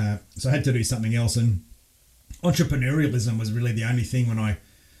again. So I had to do something else, and entrepreneurialism was really the only thing when I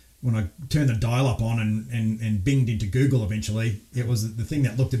turned the dial up on and binged into Google eventually. It was the thing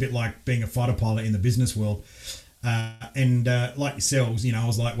that looked a bit like being a fighter pilot in the business world. And like yourselves, I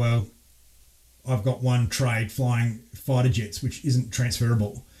was like, well, I've got one trade, flying fighter jets, which isn't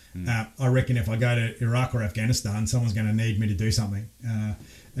transferable. I reckon if I go to Iraq or Afghanistan, someone's going to need me to do something.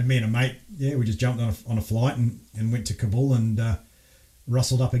 And me and a mate, we just jumped on a flight and went to Kabul and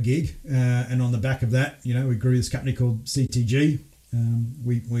rustled up a gig. And on the back of that, we grew this company called CTG.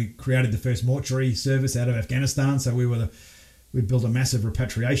 We created the first mortuary service out of Afghanistan. So we built a massive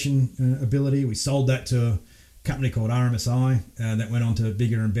repatriation ability. We sold that to a company called RMSI that went on to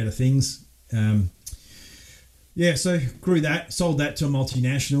bigger and better things. So grew that, sold that to a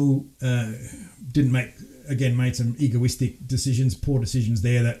multinational. Made some egoistic decisions, poor decisions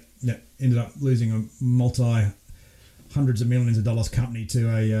there that ended up losing a hundreds of millions of dollars company to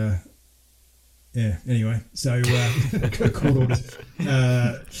a anyway, so court orders.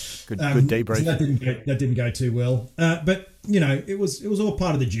 Good debrief. So that didn't go too well. But it was all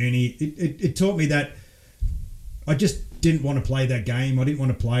part of the journey. It taught me that I just didn't want to play that game. I didn't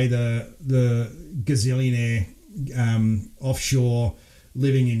want to play the gazillionaire offshore,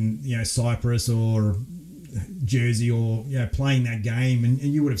 living in Cyprus or Jersey, or playing that game. And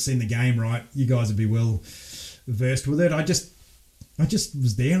you would have seen the game, right? You guys would be well versed with it. I just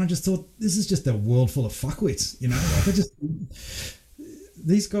was there and I just thought, this is just a world full of fuckwits,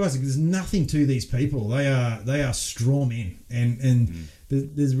 these guys, there's nothing to these people. They are straw men, and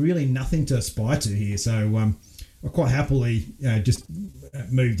there's really nothing to aspire to here. So I quite happily just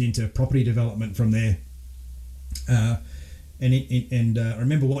moved into property development from there. And I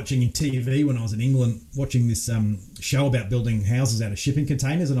remember watching in TV when I was in England, watching this show about building houses out of shipping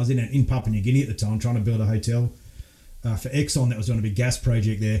containers, and I was in Papua New Guinea at the time trying to build a hotel for Exxon that was doing a big gas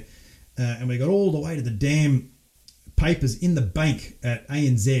project there. And we got all the way to the damn papers in the bank at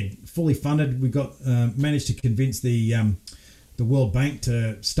ANZ, fully funded. We got managed to convince the World Bank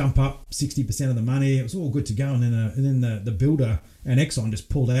to stump up 60% of the money. It was all good to go, and then the builder and Exxon just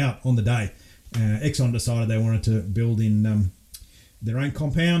pulled out on the day. Exxon decided they wanted to build in their own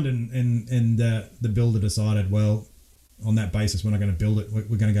compound, and the builder decided, well, on that basis, we're not going to build it.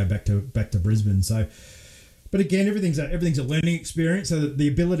 We're going to go back to Brisbane. So, but again, everything's a learning experience. So the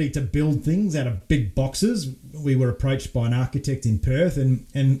ability to build things out of big boxes. We were approached by an architect in Perth,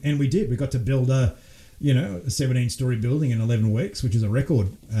 and we did. We got to build a 17-story building in 11 weeks, which is a record.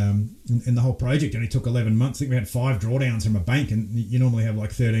 And the whole project only took 11 months. I think we had 5 drawdowns from a bank, and you normally have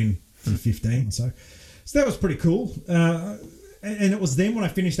like 13 and 15. So that was pretty cool. And it was then when I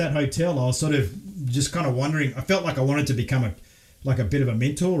finished that hotel, I was sort of just kind of wondering. I felt like I wanted to become a bit of a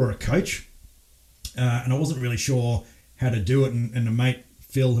mentor or a coach, and I wasn't really sure how to do it. And a mate,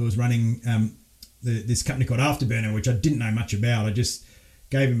 Phil, who was running this company called Afterburner, which I didn't know much about, I just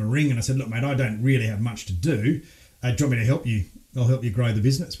gave him a ring and I said, look, mate, I don't really have much to do. Do you want me to help you? I'll help you grow the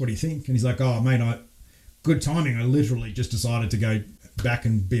business. What do you think? And he's like, oh, mate, good timing. I literally just decided to go back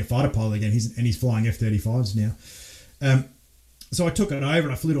and be a fighter pilot again. He's flying F-35s now. So I took it over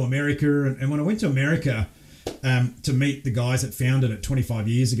and I flew to America. And when I went to America to meet the guys that founded it 25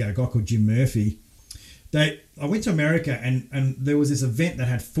 years ago, a guy called Jim Murphy, I went to America and there was this event that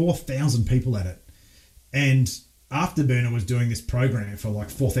had 4,000 people at it. And Afterburner was doing this program for like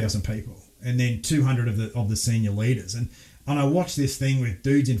 4,000 people, and then 200 of the senior leaders. And I watched this thing with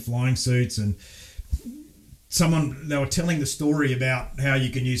dudes in flying suits, and they were telling the story about how you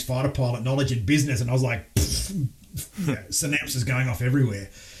can use fighter pilot knowledge in business. And I was like, synapses going off everywhere.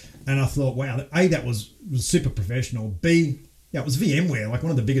 And I thought, wow, A, that was super professional. B, it was VMware, like one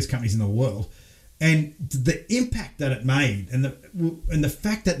of the biggest companies in the world. And the impact that it made, and the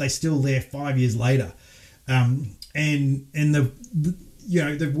fact that they're still there 5 years later, and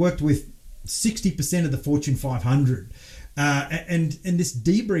they've worked with 60% of the Fortune 500, and this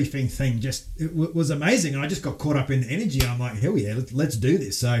debriefing thing was amazing. And I just got caught up in the energy. I'm like, hell yeah, let's do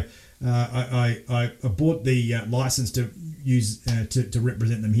this. So I bought the license to use to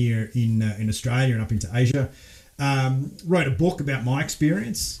represent them here in Australia and up into Asia. Wrote a book about my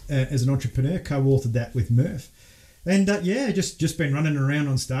experience as an entrepreneur, co-authored that with Murph. And just been running around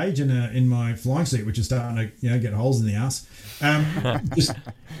on stage in my flying suit, which is starting to get holes in the ass. Just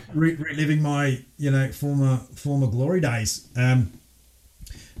reliving my former glory days.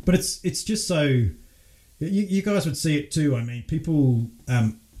 But it's just so you guys would see it too. I mean, people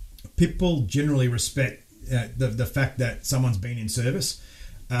generally respect the fact that someone's been in service,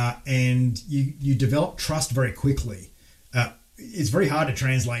 and you develop trust very quickly. It's very hard to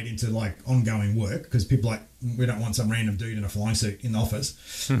translate into like ongoing work because people we don't want some random dude in a flying suit in the office.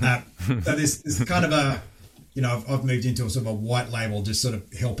 So there's kind of I've moved into a sort of a white label, just sort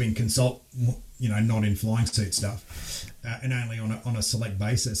of helping consult, not in flying suit stuff, and only on a select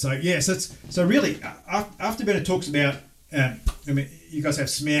basis. So so really Afterburner talks about. You guys have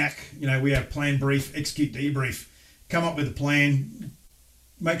SMAC. We have plan, brief, execute, debrief. Come up with a plan.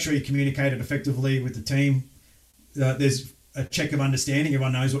 Make sure you communicate it effectively with the team. There's a check of understanding.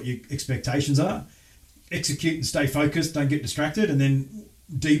 Everyone knows what your expectations are. Execute and stay focused. Don't get distracted. And then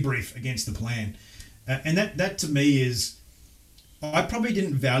debrief against the plan. And that to me is, I probably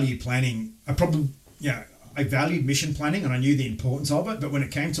didn't value planning. I valued mission planning and I knew the importance of it. But when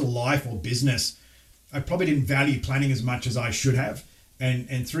it came to life or business, I probably didn't value planning as much as I should have.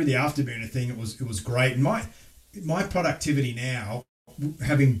 And through the Afterburner thing, it was great. And my productivity now,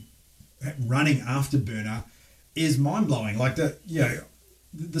 running Afterburner, is mind blowing. Like the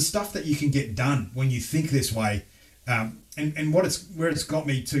stuff that you can get done when you think this way, and where it's got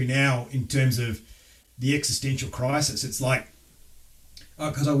me to now in terms of the existential crisis. It's like,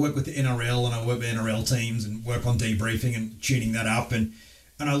 because I work with the NRL and I work with NRL teams and work on debriefing and tuning that up, and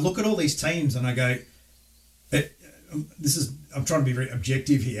I look at all these teams and I go, I'm trying to be very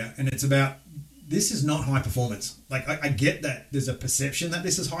objective here, and it's about, this is not high performance. Like I get that there's a perception that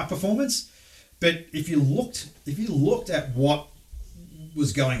this is high performance, but if you looked at what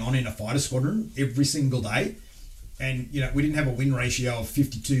was going on in a fighter squadron every single day, and we didn't have a win ratio of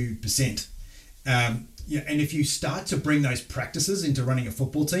 52%. And if you start to bring those practices into running a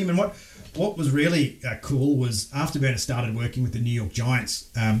football team, and what was really cool was Afterburner started working with the New York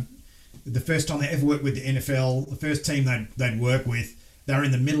Giants. The first time they ever worked with the NFL, the first team they'd work with, they were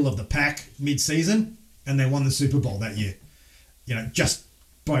in the middle of the pack mid-season, and they won the Super Bowl that year. Just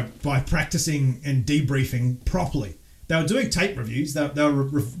by practicing and debriefing properly. They were doing tape reviews. They were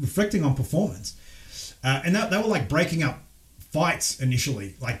reflecting on performance, and they were like breaking up fights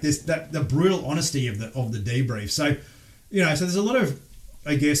initially, like the brutal honesty of the debrief. So, so there's a lot of,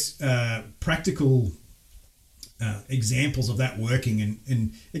 I guess, practical examples of that working,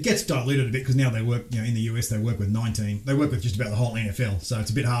 and it gets diluted a bit because now they work, in the US they work with just about the whole NFL, so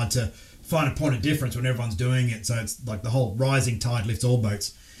it's a bit hard to find a point of difference when everyone's doing it. So it's like the whole rising tide lifts all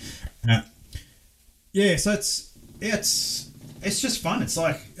boats. So it's just fun. It's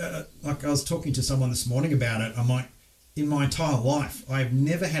like I was talking to someone this morning about it. I'm like, in my entire life, I've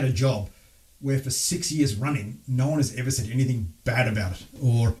never had a job where for 6 years running, no one has ever said anything bad about it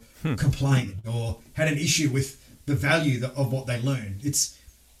or complained or had an issue with the value of what they learned. It's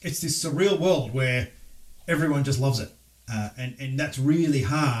this surreal world where everyone just loves it. And that's really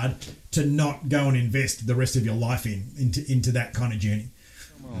hard to not go and invest the rest of your life into that kind of journey.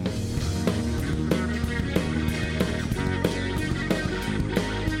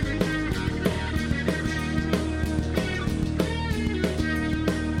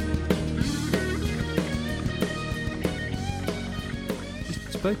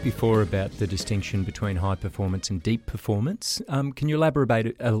 Spoke before about the distinction between high performance and deep performance. Can you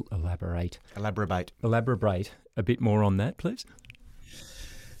elaborate a bit more on that, please?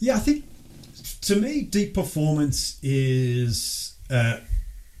 Yeah, I think to me, deep performance is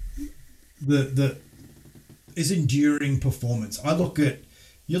is enduring performance. It's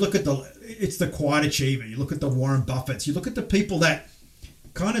the quiet achiever. You look at the Warren Buffetts. You look at the people that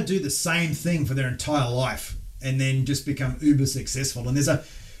kind of do the same thing for their entire life and then just become uber successful. And there's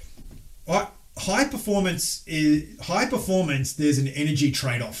high performance. There's an energy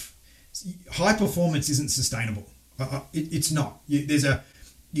trade-off. High performance isn't sustainable. It's not.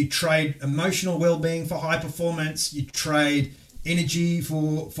 You trade emotional well-being for high performance. You trade energy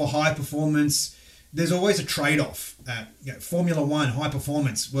for high performance. There's always a trade-off. Formula One, high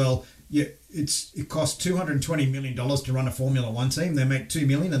performance. Well, it costs $220 million to run a Formula One team. They make $2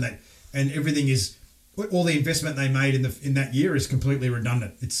 million, and everything is, all the investment they made in that year is completely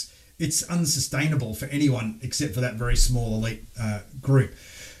redundant. It's unsustainable for anyone except for that very small elite group.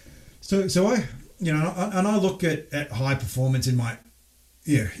 So I look at high performance in my,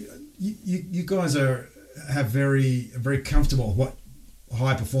 you guys have very comfortable with what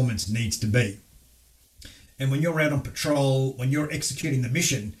high performance needs to be. And when you're out on patrol, when you're executing the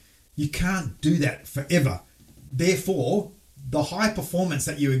mission, you can't do that forever. Therefore, the high performance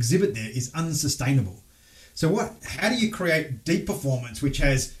that you exhibit there is unsustainable. So how do you create deep performance, which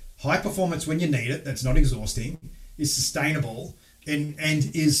has high performance when you need it, that's not exhausting, is sustainable, and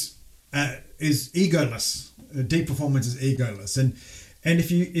is egoless. Deep performance is egoless. And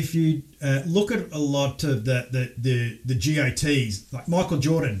if you look at a lot of the GOTs, like Michael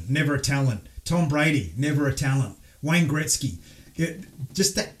Jordan, never a talent. Tom Brady, never a talent. Wayne Gretzky,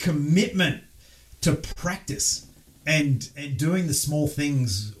 just that commitment to practice and doing the small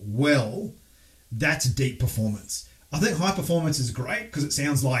things well, that's deep performance. I think high performance is great because it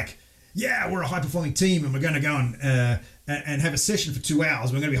sounds like, yeah, we're a high performing team and we're going to go and have a session for 2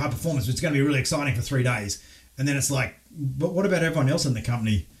 hours. We're going to be high performance. It's going to be really exciting for 3 days. And then it's like, but what about everyone else in the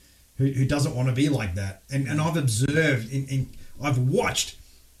company who doesn't want to be like that? And I've observed, I've watched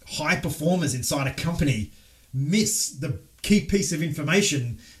high performers inside a company miss the key piece of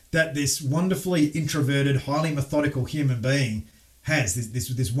information that this wonderfully introverted, highly methodical human being has,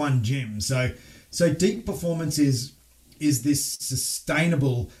 this one gem. So deep performance is this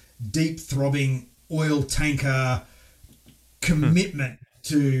sustainable, deep throbbing oil tanker commitment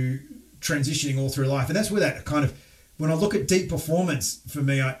to transitioning all through life. And that's where that kind of, when I look at deep performance, for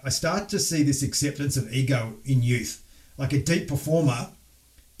me, I start to see this acceptance of ego in youth. Like a deep performer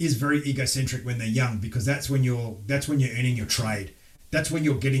is very egocentric when they're young, because that's when you're earning your trade. That's when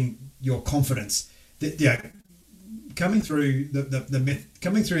you're getting your confidence. Coming through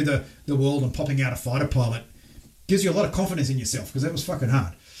the world and popping out a fighter pilot gives you a lot of confidence in yourself, because that was fucking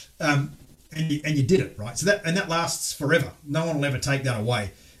hard, and you did it right. So that lasts forever. No one will ever take that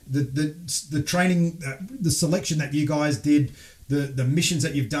away. The training, the selection that you guys did, the missions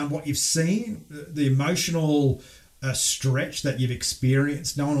that you've done, what you've seen, the emotional stretch that you've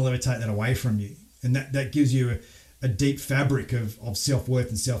experienced, no one will ever take that away from you, and that gives you a deep fabric of self-worth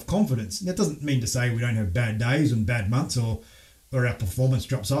and self-confidence. And that doesn't mean to say we don't have bad days and bad months or our performance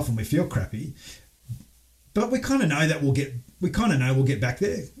drops off and we feel crappy, but we kind of know that we'll get back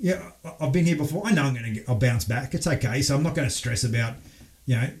there. Yeah, I've been here before. I know I'll bounce back. It's okay. So I'm not going to stress about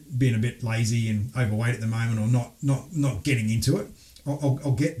being a bit lazy and overweight at the moment, or not getting into it.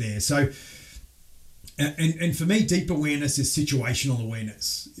 I'll get there. So. And for me, deep awareness is situational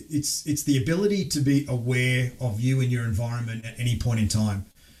awareness. It's the ability to be aware of you and your environment at any point in time.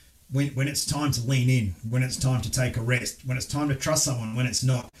 When it's time to lean in, when it's time to take a rest, when it's time to trust someone, when it's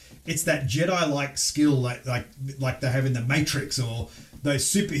not. It's that Jedi-like skill like they have in the Matrix, or those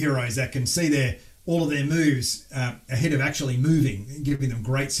superheroes that can see all of their moves ahead of actually moving, giving them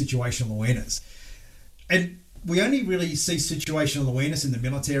great situational awareness. And we only really see situational awareness in the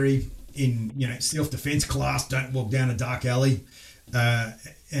military, in self-defense class, don't walk down a dark alley,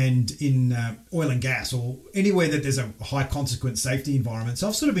 and in oil and gas, or anywhere that there's a high consequence safety environment. So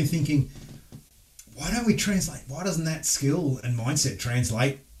I've sort of been thinking, why doesn't that skill and mindset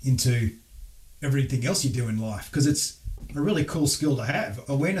translate into everything else you do in life? Because it's a really cool skill to have.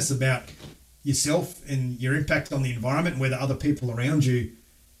 Awareness about yourself and your impact on the environment, whether other people around you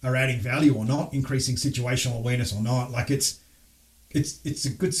are adding value or not, increasing situational awareness or not. Like it's a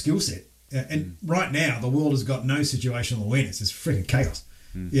good skill set. And right now, the world has got no situational awareness. It's freaking chaos.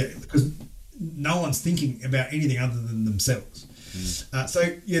 Yeah, because no one's thinking about anything other than themselves.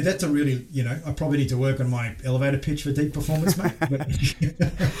 So, yeah, that's a really, I probably need to work on my elevator pitch for deep performance, mate.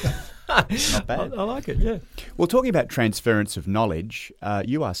 Not bad. I like it, yeah. Well, talking about transference of knowledge,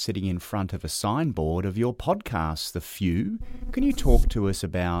 you are sitting in front of a signboard of your podcast, The Few. Can you talk to us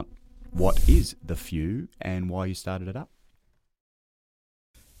about what is The Few and why you started it up?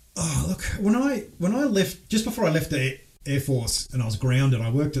 Oh, look, when I left, just before I left the Air Force and I was grounded, I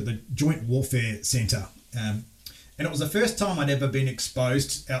worked at the Joint Warfare Centre. And it was the first time I'd ever been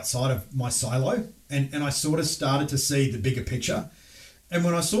exposed outside of my silo. And I sort of started to see the bigger picture. And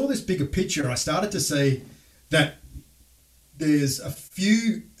when I saw this bigger picture, I started to see that there's a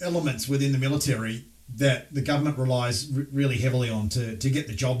few elements within the military that the government relies really heavily on to get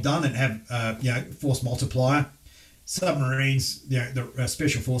the job done and have, force multiplier. Submarines, the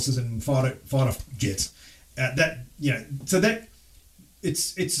special forces and fighter jets. So that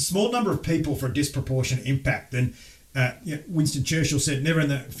it's a small number of people for a disproportionate impact. And Winston Churchill said, "Never in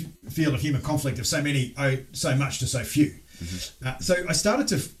the field of human conflict have so many owe so much to so few." Mm-hmm. So I started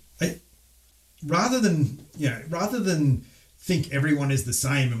to, rather than think everyone is the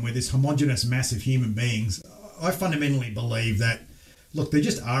same and we're this homogenous mass of human beings, I fundamentally believe that, look, there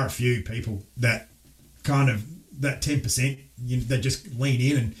just are a few people that kind of, that 10%, they just lean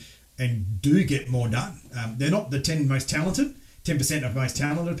in and do get more done. They're not the 10% of most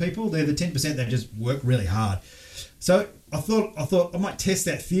talented people. They're the 10% that just work really hard. So I thought I might test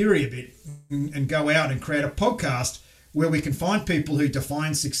that theory a bit and go out and create a podcast where we can find people who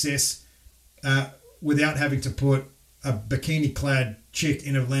define success without having to put a bikini-clad chick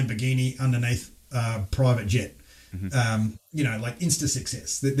in a Lamborghini underneath a private jet. Like Insta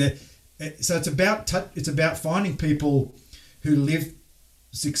success. So it's about finding people who live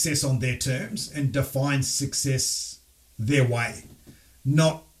success on their terms and define success their way,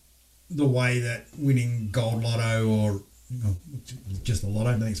 not the way that winning Gold Lotto or just the Lotto.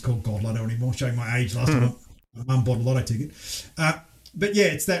 I don't think it's called Gold Lotto anymore. Showing my age, last time my mum bought a Lotto ticket. But yeah,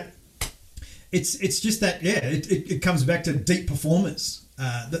 it's that. It's just that. Yeah, it comes back to deep performers.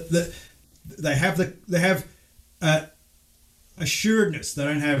 They have assuredness. They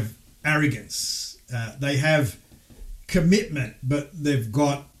don't have arrogance. They have commitment, but they've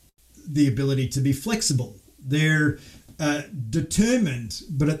got the ability to be flexible. They're determined,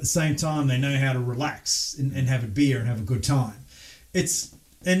 but at the same time, they know how to relax and have a beer and have a good time.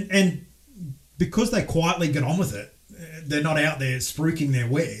 And because they quietly get on with it, they're not out there spruiking their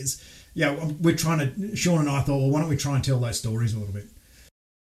wares. Yeah, Sean and I thought, well, why don't we try and tell those stories a little bit?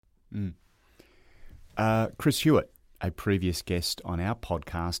 Chris Hewitt, a previous guest on our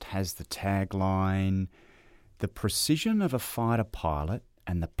podcast, has the tagline, "The precision of a fighter pilot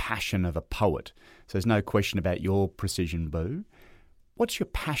and the passion of a poet." So there's no question about your precision, Boo. What's your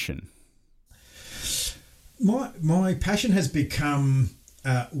passion? My passion has become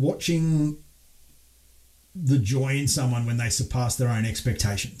watching the joy in someone when they surpass their own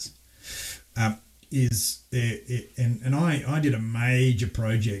expectations. I did a major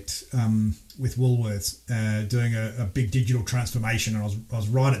project with Woolworths doing a big digital transformation, and I was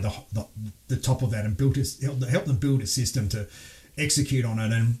right at the top of that and helped them build a system to execute on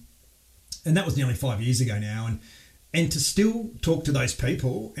it, and that was nearly 5 years ago now, and to still talk to those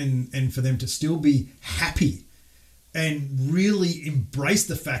people and for them to still be happy and really embrace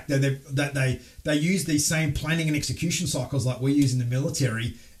the fact that they use these same planning and execution cycles like we use in the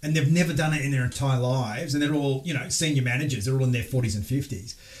military, and they've never done it in their entire lives, and they're all senior managers, they're all in their 40s and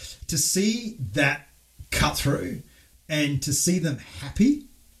 50s. To see that cut through and to see them happy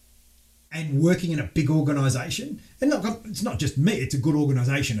and working in a big organisation, and look, it's not just me, it's a good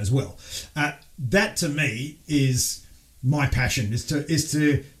organisation as well. That to me is my passion, is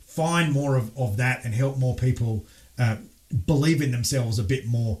to find more of that and help more people believe in themselves a bit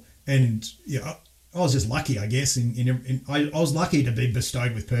more. And I was just lucky, I guess. I was lucky to be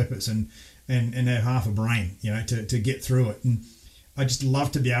bestowed with purpose and have half a brain, to get through it. And I just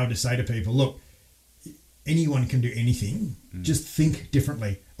love to be able to say to people, look, anyone can do anything. Just think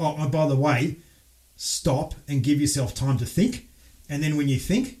differently. Oh, and by the way, stop and give yourself time to think. And then when you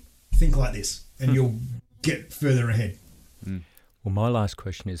think like this, and you'll get further ahead. Well, my last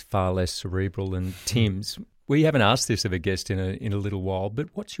question is far less cerebral than Tim's. We haven't asked this of a guest in a little while, but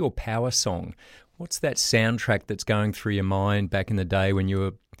what's your power song? What's that soundtrack that's going through your mind back in the day when you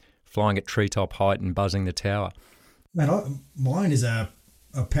were flying at treetop height and buzzing the tower? Man, mine is a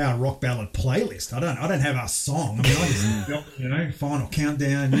power rock ballad playlist. I don't have a song. I mean, I just got, Final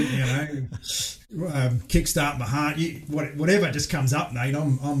Countdown, Kickstart My Heart, whatever just comes up, mate.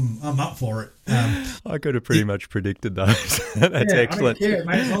 I'm up for it. I could have pretty much predicted those. That's excellent. Yeah,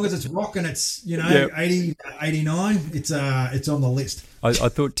 mate. As long as it's rock and it's 80, 89, it's on the list. I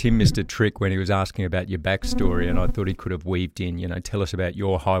thought Tim missed a trick when he was asking about your backstory, and I thought he could have weaved in, tell us about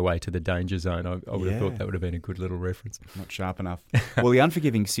your highway to the danger zone. I would have thought that would have been a good little reference. Not sharp enough. Well, the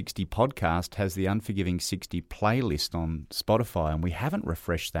Unforgiving 60 podcast has the Unforgiving 60 playlist on Spotify, and we haven't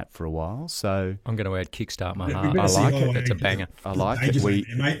refreshed that for a while, so... I'm going to add Kickstart My Heart. I like it. It's a banger. I like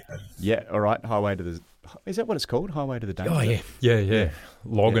it. Yeah, all right. Highway to the... Is that what it's called? Highway to the danger zone? Oh, yeah.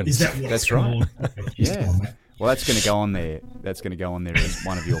 Logging. Is that what That's right. Yeah. Well, that's going to go on there. That's going to go on there as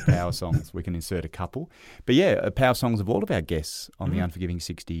one of your power songs. We can insert a couple. But yeah, power songs of all of our guests on the Unforgiving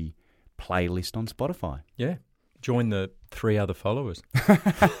 60 playlist on Spotify. Yeah. Join the 3 other followers. You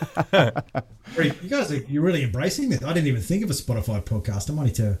guys, you're really embracing this. I didn't even think of a Spotify podcast. I might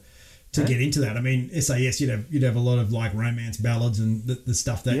need to get into that. I mean, SAS, you'd have a lot of like romance ballads and the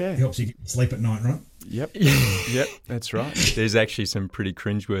stuff that helps you sleep at night, right? Yep, that's right. There's actually some pretty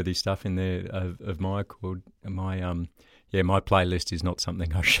cringeworthy stuff in there of my playlist is not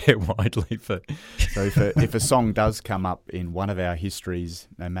something I share widely for. So if a song does come up in one of our histories,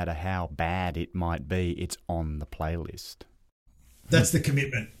 no matter how bad it might be, it's on the playlist. That's the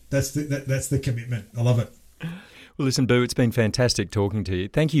commitment. That's the commitment. I love it. Well, listen, Boo, it's been fantastic talking to you.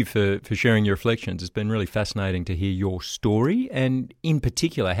 Thank you for sharing your reflections. It's been really fascinating to hear your story and, in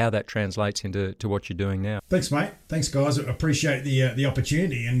particular, how that translates into what you're doing now. Thanks, mate. Thanks, guys. I appreciate the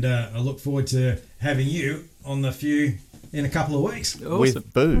opportunity, and I look forward to having you on the few in a couple of weeks. Awesome.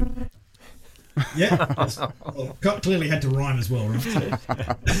 With Boo. Yeah. Well, clearly had to rhyme as well,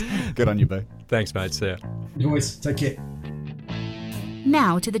 right? Good on you, Boo. Thanks, mate. See ya. Always. Take care.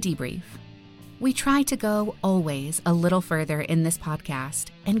 Now to the debrief. We try to go always a little further in this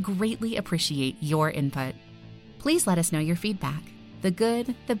podcast and greatly appreciate your input. Please let us know your feedback, the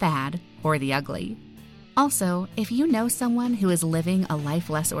good, the bad, or the ugly. Also, if you know someone who is living a life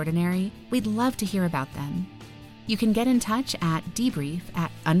less ordinary, we'd love to hear about them. You can get in touch at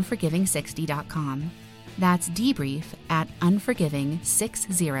debrief@unforgiving60.com. That's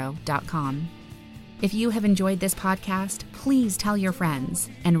debrief@unforgiving60.com. If you have enjoyed this podcast, please tell your friends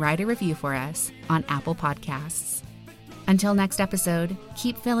and write a review for us on Apple Podcasts. Until next episode,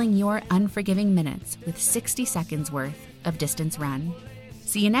 keep filling your unforgiving minutes with 60 seconds worth of distance run.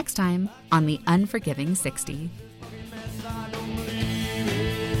 See you next time on the Unforgiving 60.